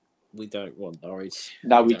 but we don't want Norwich.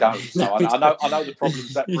 No, we don't. No, I know the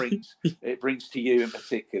problems that brings to you in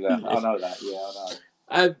particular. I know that. Yeah,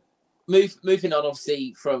 I know. Moving on,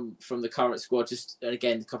 obviously, from the current squad, just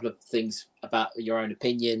again a couple of things about your own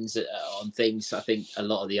opinions on things. I think a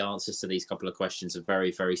lot of the answers to these couple of questions are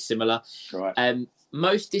very, very similar. Right.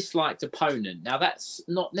 Most disliked opponent. Now, that's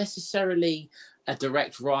not necessarily a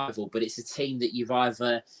direct rival, but it's a team that you've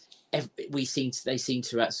either. They seem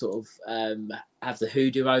to have the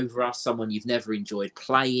hoodoo over us, someone you've never enjoyed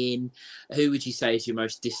playing. Who would you say is your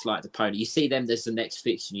most disliked opponent? You see them, there's the next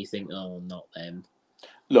fixture, and you think, oh, not them.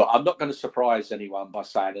 Look, I'm not going to surprise anyone by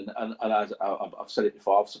saying, and as I've said it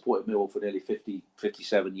before, I've supported Millwall for nearly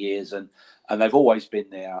 57 years, and they've always been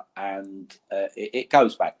there, and it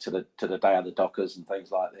goes back to the day of the Dockers and things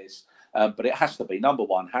like this. But it has to be, number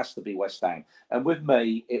one, has to be West Ham. And with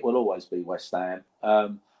me, it will always be West Ham.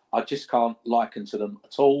 I just can't liken to them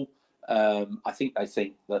at all. I think they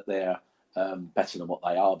think that they're better than what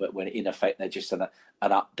they are, but when in effect they're just an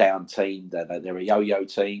up-down team. They're a yo-yo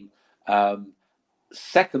team.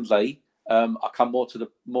 Secondly, I come more to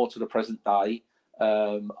the present day.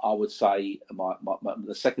 I would say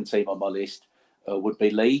the second team on my list would be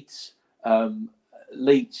Leeds.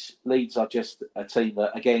 Leeds are just a team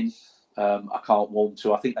that again I can't warm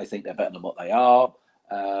to. I think they think they're better than what they are.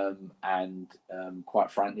 And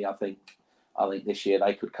quite frankly, I think this year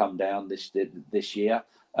they could come down this year.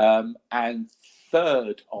 And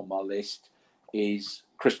third on my list is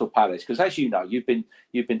Crystal Palace, because as you know, you've been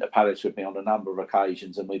to Palace with me on a number of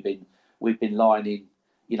occasions, and we've been lining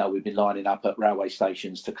up at railway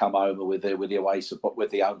stations to come over with the away support,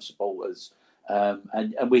 with the home supporters,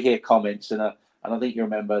 and we hear comments, and I think you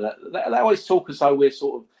remember that they always talk as though we're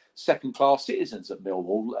sort of second-class citizens at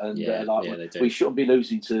Millwall, and they do. we shouldn't be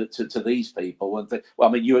losing to these people. And well,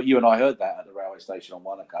 I mean, you and I heard that at the railway station on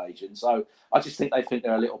one occasion. So I just think they think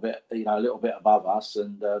they're a little bit above us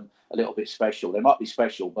and a little bit special. They might be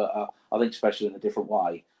special, but I think special in a different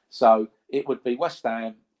way. So it would be West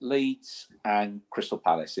Ham, Leeds, and Crystal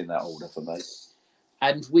Palace in that order for me.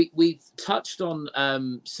 And we've touched on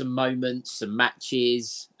some moments, some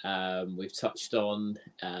matches. We've touched on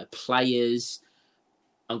players.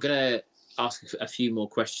 I'm going to ask a few more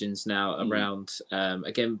questions now around,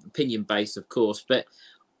 again, opinion-based, of course. But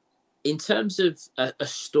in terms of a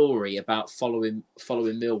story about following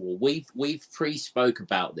Millwall, we've pre-spoke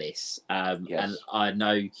about this. Yes. And I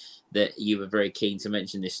know that you were very keen to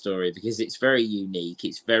mention this story because it's very unique.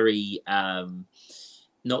 It's very...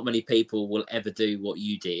 not many people will ever do what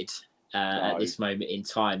you did at this moment in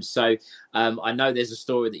time. So I know there's a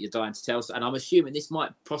story that you're dying to tell. And I'm assuming this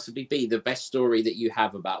might possibly be the best story that you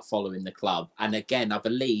have about following the club. And again, I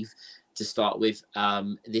believe, to start with,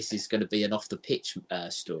 this is going to be an off-the-pitch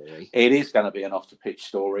story. It is going to be an off-the-pitch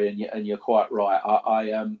story, and you're quite right.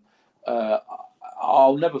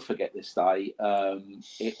 I'll never forget this day.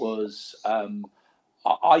 It was...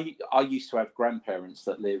 I used to have grandparents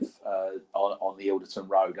that live on the Ilderton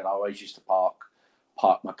Road, and I always used to park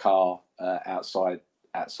my car outside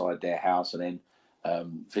their house, and then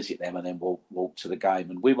visit them, and then walk to the game.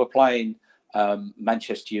 And we were playing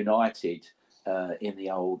Manchester United in the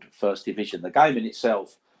old First Division. The game in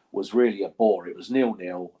itself was really a bore. It was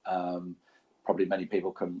 0-0. Probably many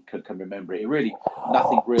people can remember it.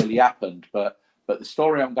 Nothing really happened, but the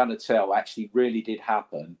story I'm going to tell actually really did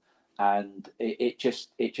happen. And it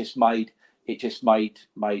just made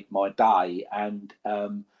my day. And I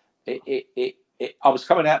was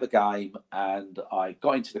coming out the game, and I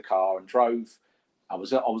got into the car and drove. I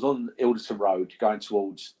was on Ilderton Road going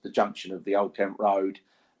towards the junction of the Old Kent Road,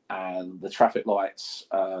 and the traffic lights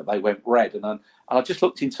they went red, and I just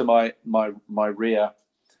looked into my rear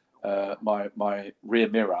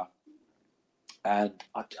mirror, and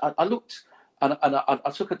I looked, and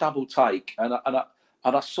I took a double take,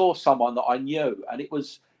 and I saw someone that I knew, and it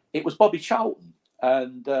was Bobby Charlton,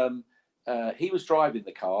 and he was driving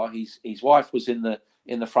the car. His wife was in the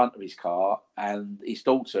front of his car, and his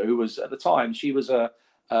daughter, who was at the time, she was a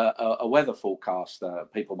weather forecaster.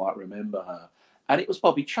 People might remember her, and it was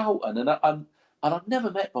Bobby Charlton, and I'd never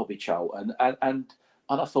met Bobby Charlton, and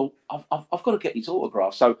I thought I've got to get his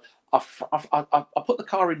autograph. So I put the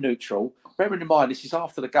car in neutral. Bearing in mind this is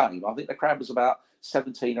after the game, I think the crowd was about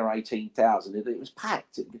 17 or 18,000. It was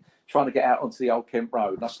packed, trying to get out onto the Old Kent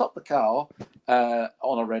Road. And I stopped the car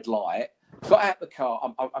on a red light, got out the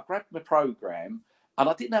car, I grabbed my programme, and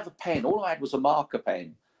I didn't have a pen. All I had was a marker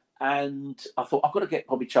pen. And I thought, I've got to get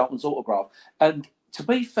Bobby Charlton's autograph. And to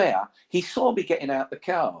be fair, he saw me getting out the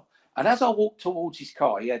car. And as I walked towards his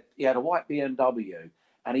car, he had a white BMW,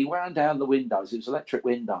 and he wound down the windows. It was electric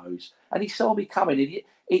windows. And he saw me coming.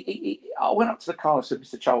 I went up to the car and said,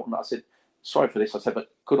 Mr. Charlton, I said, sorry for this. I said,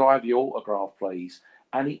 but could I have your autograph, please?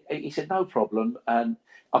 And he said, no problem. And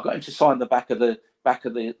I got him to sign the back of the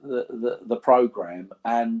programme,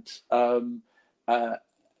 and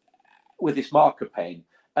with this marker pen.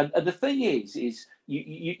 And the thing is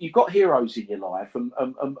you got heroes in your life, and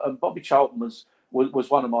Bobby Charlton was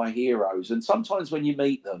one of my heroes. And sometimes when you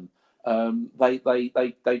meet them, they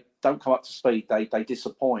don't come up to speed. They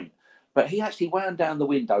disappoint. But he actually wound down the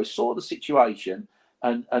window, saw the situation,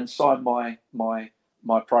 and signed my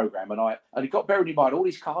programme. And he got, bearing in mind, all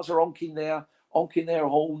these cars are honking their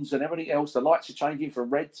horns and everything else. The lights are changing from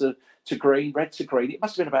red to green, red to green. It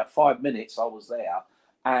must have been about 5 minutes I was there,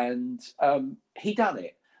 and he done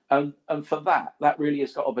it. And for that really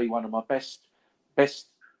has got to be one of my best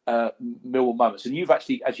Millwall moments. And you've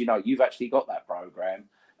actually, as you know, got that programme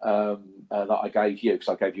that I gave you, because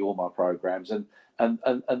I gave you all my programmes, and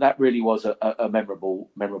that really was a memorable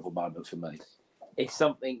moment for me. It's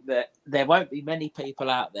something that there won't be many people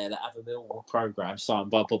out there that have a Millwall programme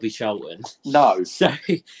signed by Bobby Charlton. No. And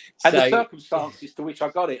the circumstances to which I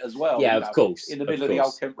got it as well. Yeah, of course. In the middle of the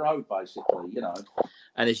Old Kent Road, basically,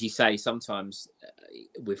 And as you say, sometimes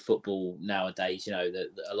with football nowadays, that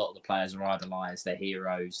a lot of the players are idolised, they're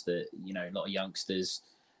heroes, that, a lot of youngsters,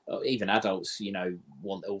 even adults,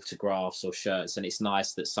 want autographs or shirts. And it's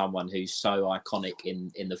nice that someone who's so iconic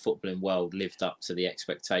in the footballing world lived up to the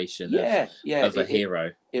expectation of a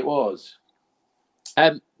hero. It was.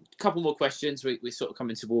 Couple more questions. We're sort of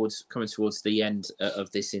coming towards the end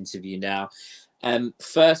of this interview now.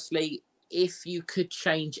 Firstly, if you could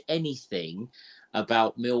change anything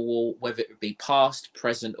about Millwall, whether it be past,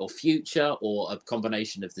 present or future, or a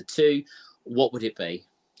combination of the two, what would it be?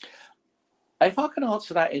 If I can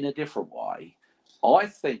answer that in a different way, I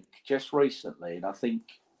think just recently, and I think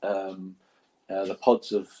the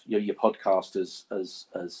pods of your podcast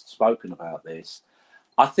has spoken about this.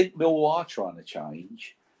 I think Millwall are trying to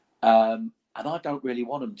change, and I don't really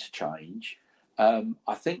want them to change.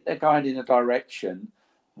 I think they're going in a direction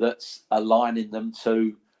that's aligning them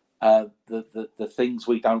to the things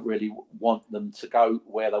we don't really want them to go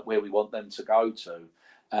where we want them to go to,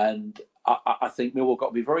 and I think Millwall got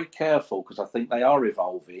to be very careful because I think they are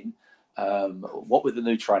evolving. What with the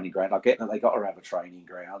new training ground, I get that they got to have a training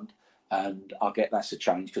ground, and I get that's a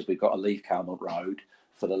change because we've got to leave Calmont Road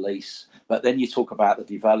for the lease. But then you talk about the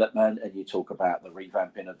development and you talk about the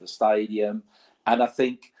revamping of the stadium, and I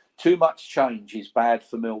think too much change is bad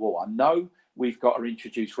for Millwall. I know we've got to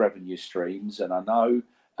introduce revenue streams, and I know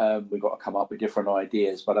we've got to come up with different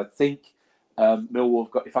ideas, but I think Millwall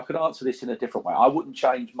have got. If I could answer this in a different way, I wouldn't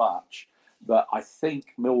change much, but I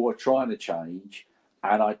think Millwall are trying to change.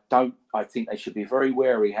 And I think they should be very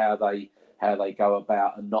wary how they go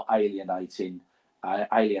about and not alienating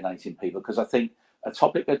people, because I think a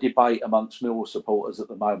topic of debate amongst Millwall supporters at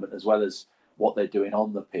the moment, as well as what they're doing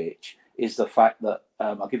on the pitch, is the fact that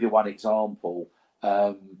I'll give you one example.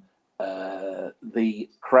 The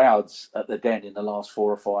crowds at the Den in the last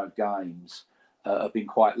 4 or 5 games have been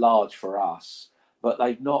quite large for us, but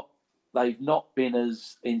they've not been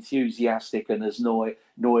as enthusiastic and as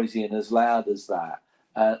noisy and as loud as that.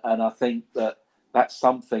 And I think that's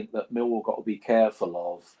something that Millwall got to be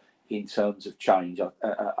careful of in terms of change.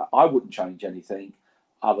 I wouldn't change anything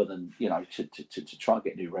other than, to try and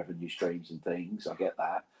get new revenue streams and things. I get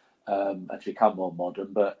that, and to become more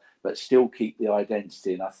modern, but still keep the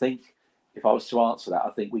identity. And I think if I was to answer that, I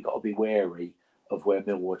think we've got to be wary of where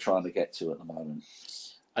Millwall are trying to get to at the moment.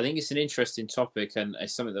 I think it's an interesting topic, and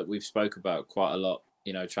it's something that we've spoke about quite a lot,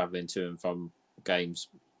 travelling to and from games,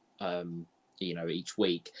 each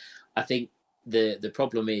week. I think the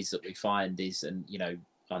problem is that we find is, and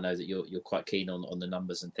I know that you're quite keen on the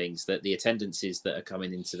numbers and things, that the attendances that are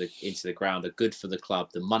coming into the ground are good for the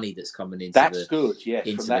club. The money that's coming into good, yes,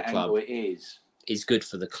 into from that the club angle it is good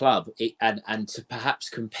for the club. And to perhaps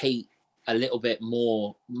compete a little bit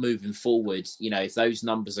more moving forward, if those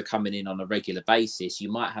numbers are coming in on a regular basis,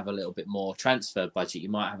 you might have a little bit more transfer budget. You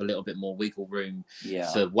might have a little bit more wiggle room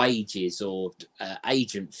for wages or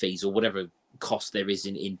agent fees or whatever cost there is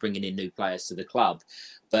in bringing in new players to the club.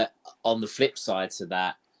 But on the flip side to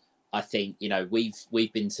that, I think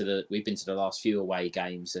we've been to the last few away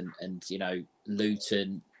games, and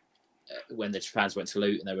Luton, when the fans went to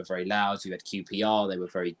Luton, they were very loud. You had QPR, they were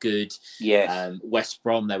very good. Yes. West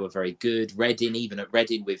Brom, they were very good. Reading, even at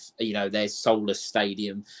Reading with their soulless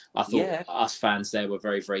stadium, I thought us fans there were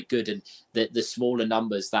very, very good. And the smaller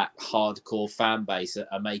numbers, that hardcore fan base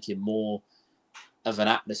are making more of an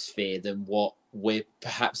atmosphere than what we're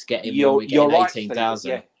perhaps getting when we're getting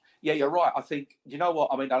 18,000. Yeah, you're right. I think, you know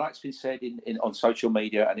what? I mean, I know it's been said on social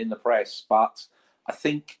media and in the press, but I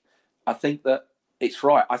think that it's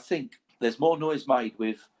right. I think there's more noise made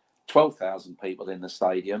with 12,000 people in the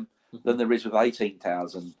stadium than there is with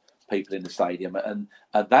 18,000 people in the stadium. And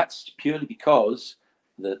that's purely because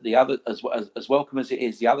the other, as welcome as it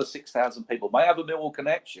is, the other 6,000 people may have a Millwall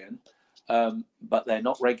connection, but they're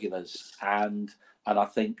not regulars. And I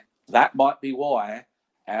think that might be why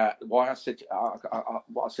I said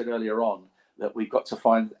what I said earlier on, that we've got to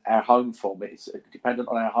find our home form. It's dependent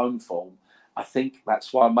on our home form. I think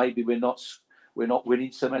that's why maybe we're not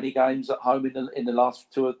winning so many games at home in the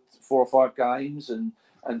last 4 or 5 games and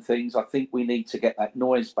things. I think we need to get that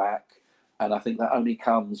noise back, and I think that only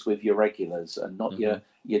comes with your regulars and not your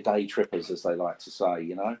day trippers, as they like to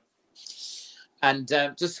say. And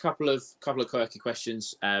just a couple of quirky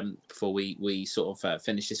questions before we sort of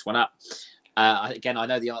finish this one up. Again, I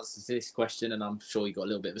know the answer to this question, and I'm sure you got a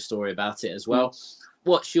little bit of a story about it as well.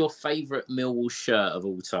 What's your favourite Millwall shirt of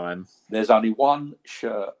all time? There's only one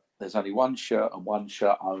shirt. There's only one shirt and one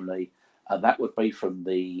shirt only, and that would be from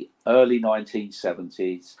the early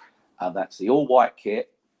 1970s, and that's the all-white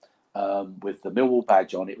kit with the Millwall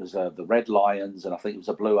badge on. It was the Red Lions, and I think it was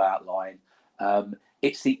a blue outline.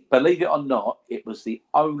 Believe it or not, it was the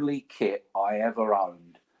only kit I ever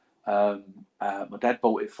owned. My dad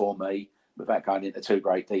bought it for me. Without going into too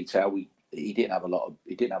great detail, he didn't have a lot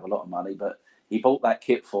of money, but he bought that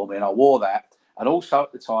kit for me, and I wore that. And also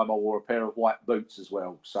at the time, I wore a pair of white boots as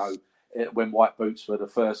well. So when white boots were the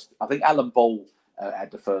first, I think Alan Ball had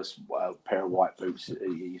the first pair of white boots. He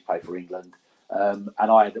used to play for England, and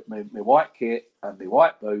I had my white kit and my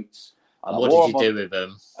white boots. And what did you do with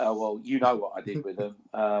them? Well, you know what I did with them,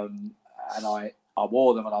 and I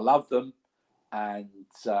wore them and I loved them, and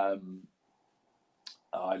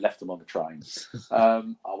I left them on the train. I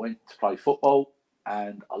went to play football,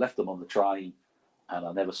 and I left them on the train, and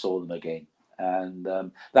I never saw them again. And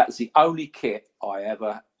that's the only kit I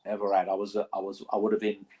ever had. I would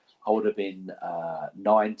have been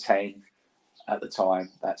 9, 10 at the time.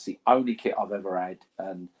 That's the only kit I've ever had,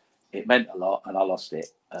 and it meant a lot, and I lost it.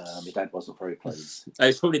 My dad wasn't very pleased.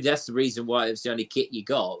 It's probably that's the reason why it was the only kit you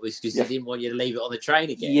got, was because he didn't want you to leave it on the train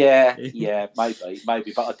again. Yeah,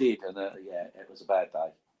 maybe, but I did, and it was a bad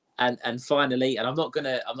day. And finally, and I'm not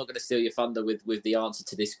gonna steal your thunder with the answer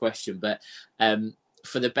to this question, but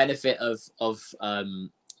for the benefit of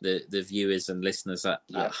the viewers and listeners at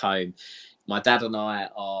home, my dad and I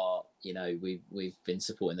are, we've been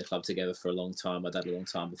supporting the club together for a long time. My dad a long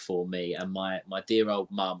time before me, and my dear old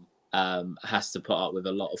mum has to put up with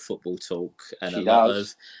a lot of football talk and a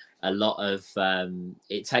lot of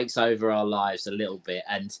it takes over our lives a little bit.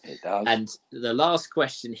 And it does. And the last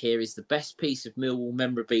question here is the best piece of Millwall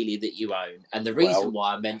memorabilia that you own. And the reason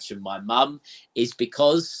why I mentioned my mum is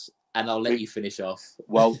because, and I'll let you finish off.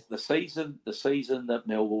 Well, the season that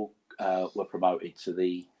Millwall were promoted to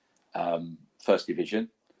the First Division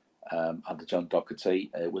under John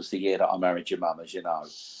Docherty, it was the year that I married your mum, as you know.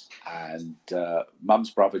 And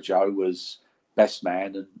Mum's brother Joe was best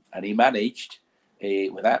man, and he managed,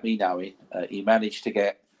 without me knowing, he managed to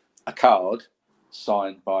get a card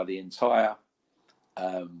signed by the entire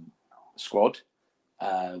squad,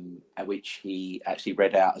 which he actually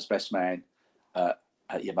read out as best man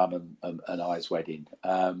at your mum and I's wedding.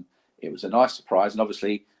 It was a nice surprise, and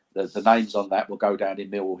obviously the names on that will go down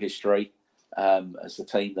in Millwall history as the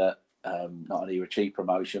team that not only achieved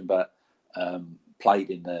promotion but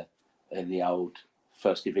played in the old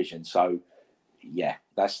First Division. So yeah,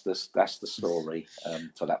 that's the story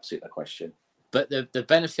for that particular question. But the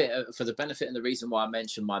benefit and the reason why I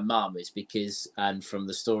mentioned my mum is because, and from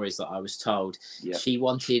the stories that I was told, she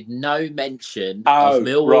wanted no mention of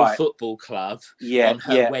Millwall Football Club on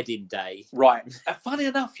her wedding day. Right. Funny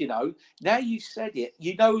enough, now you said it,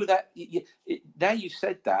 that now you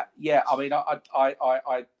said that. Yeah, I mean,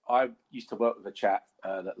 I used to work with a chap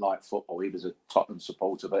that liked football. He was a Tottenham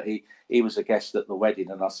supporter, but he was a guest at the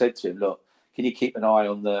wedding, and I said to him, "Look, can you keep an eye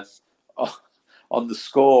on the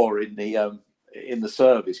score in the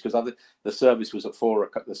service, because the service was at 4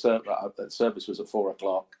 o'clock. The service was at 4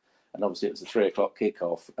 o'clock, and obviously it was a 3 o'clock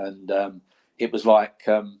kickoff, and it was like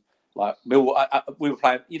Millwall. We were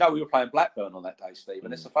playing Blackburn on that day, Steve,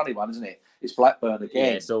 and it's a funny one, isn't it? It's Blackburn again.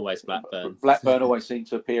 Yeah, it's always Blackburn. Blackburn always seemed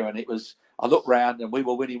to appear, and it was. I looked round, and we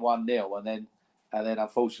were winning 1-0, and then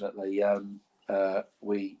unfortunately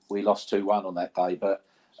we lost 2-1 on that day, but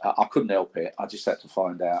I couldn't help it. I just had to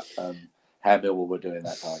find out how Millwall were doing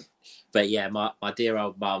that day. But yeah, my dear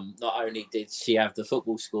old mum, not only did she have the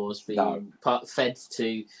football scores being fed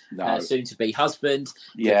to soon-to-be husband,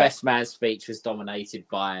 the best man speech was dominated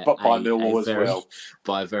by Millwall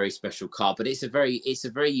by a very special card. But it's a very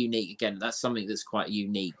unique, again, that's something that's quite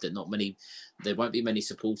unique, that there won't be many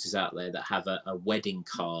supporters out there that have a wedding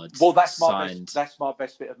card. Well, that's signed. That's my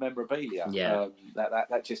best bit of memorabilia. Yeah,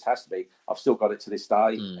 that just has to be. I've still got it to this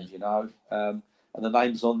day, as you know. And the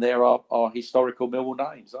names on there are historical Millwall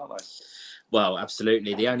names, aren't they? Well,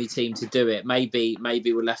 absolutely. The only team to do it. Maybe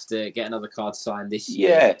we'll have to get another card signed this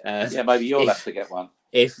year. Yeah, maybe you'll have to get one.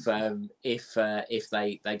 If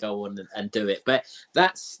they go on and do it. But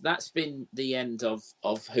that's been the end of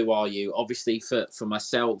Who Are You? Obviously for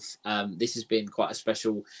myself, this has been quite a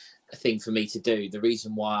special thing for me to do. The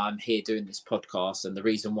reason why I'm here doing this podcast, and the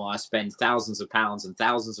reason why I spend thousands of pounds and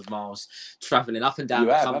thousands of miles traveling up and down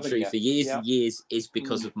the country for years and years, is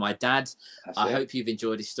because of my dad. I hope you've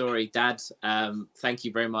enjoyed his story, Dad. Thank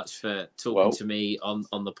you very much for talking to me on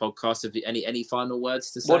the podcast. Have you any final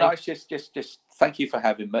words to say? Well, no, it's just thank you for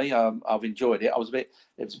having me. I've enjoyed it. I was a bit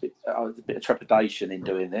of trepidation in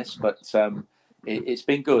doing this, but it's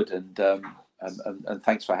been good, and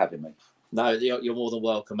thanks for having me. No, you're more than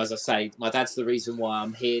welcome. As I say, my dad's the reason why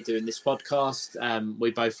I'm here doing this podcast.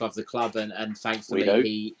 We both love the club, and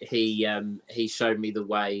thankfully he showed me the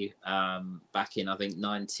way back in, I think,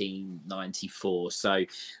 1994. So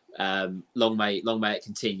long may it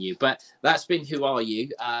continue. But that's been Who Are You?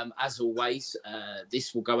 As always,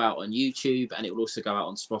 this will go out on YouTube, and it will also go out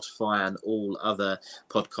on Spotify and all other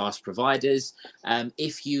podcast providers.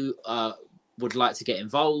 If you would like to get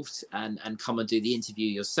involved and come and do the interview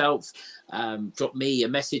yourself, drop me a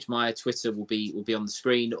message. My Twitter will be on the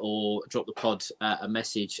screen, or drop the pod a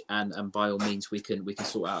message, and by all means we can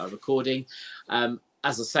sort out a recording. As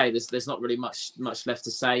I say, there's not really much left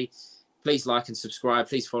to say. Please like and subscribe.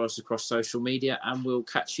 Please follow us across social media, and we'll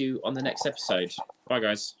catch you on the next episode. Bye,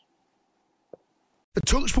 guys. The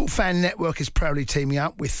TalkSport Fan Network is proudly teaming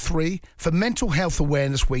up with 3 for Mental Health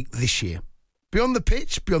Awareness Week this year. Beyond the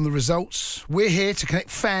pitch, beyond the results, we're here to connect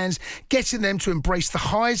fans, getting them to embrace the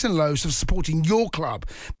highs and lows of supporting your club,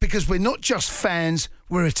 because we're not just fans,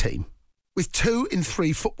 we're a team. With 2 in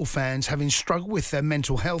 3 football fans having struggled with their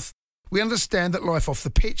mental health, we understand that life off the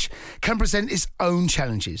pitch can present its own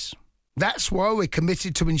challenges. That's why we're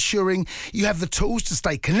committed to ensuring you have the tools to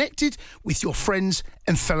stay connected with your friends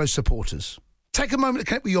and fellow supporters. Take a moment to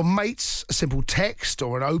connect with your mates. A simple text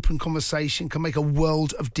or an open conversation can make a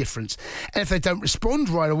world of difference. And if they don't respond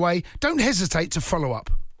right away, don't hesitate to follow up.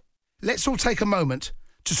 Let's all take a moment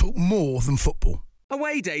to talk more than football.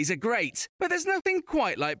 Away days are great, but there's nothing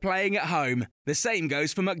quite like playing at home. The same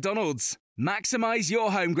goes for McDonald's. Maximise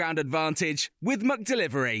your home ground advantage with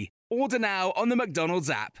McDelivery. Order now on the McDonald's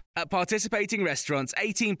app. At participating restaurants,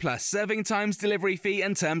 18 plus serving times, delivery fee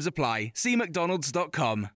and terms apply. See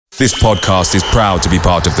mcdonalds.com. This podcast is proud to be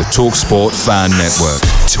part of the TalkSport Fan Network.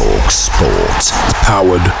 TalkSport.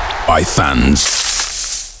 Powered by fans.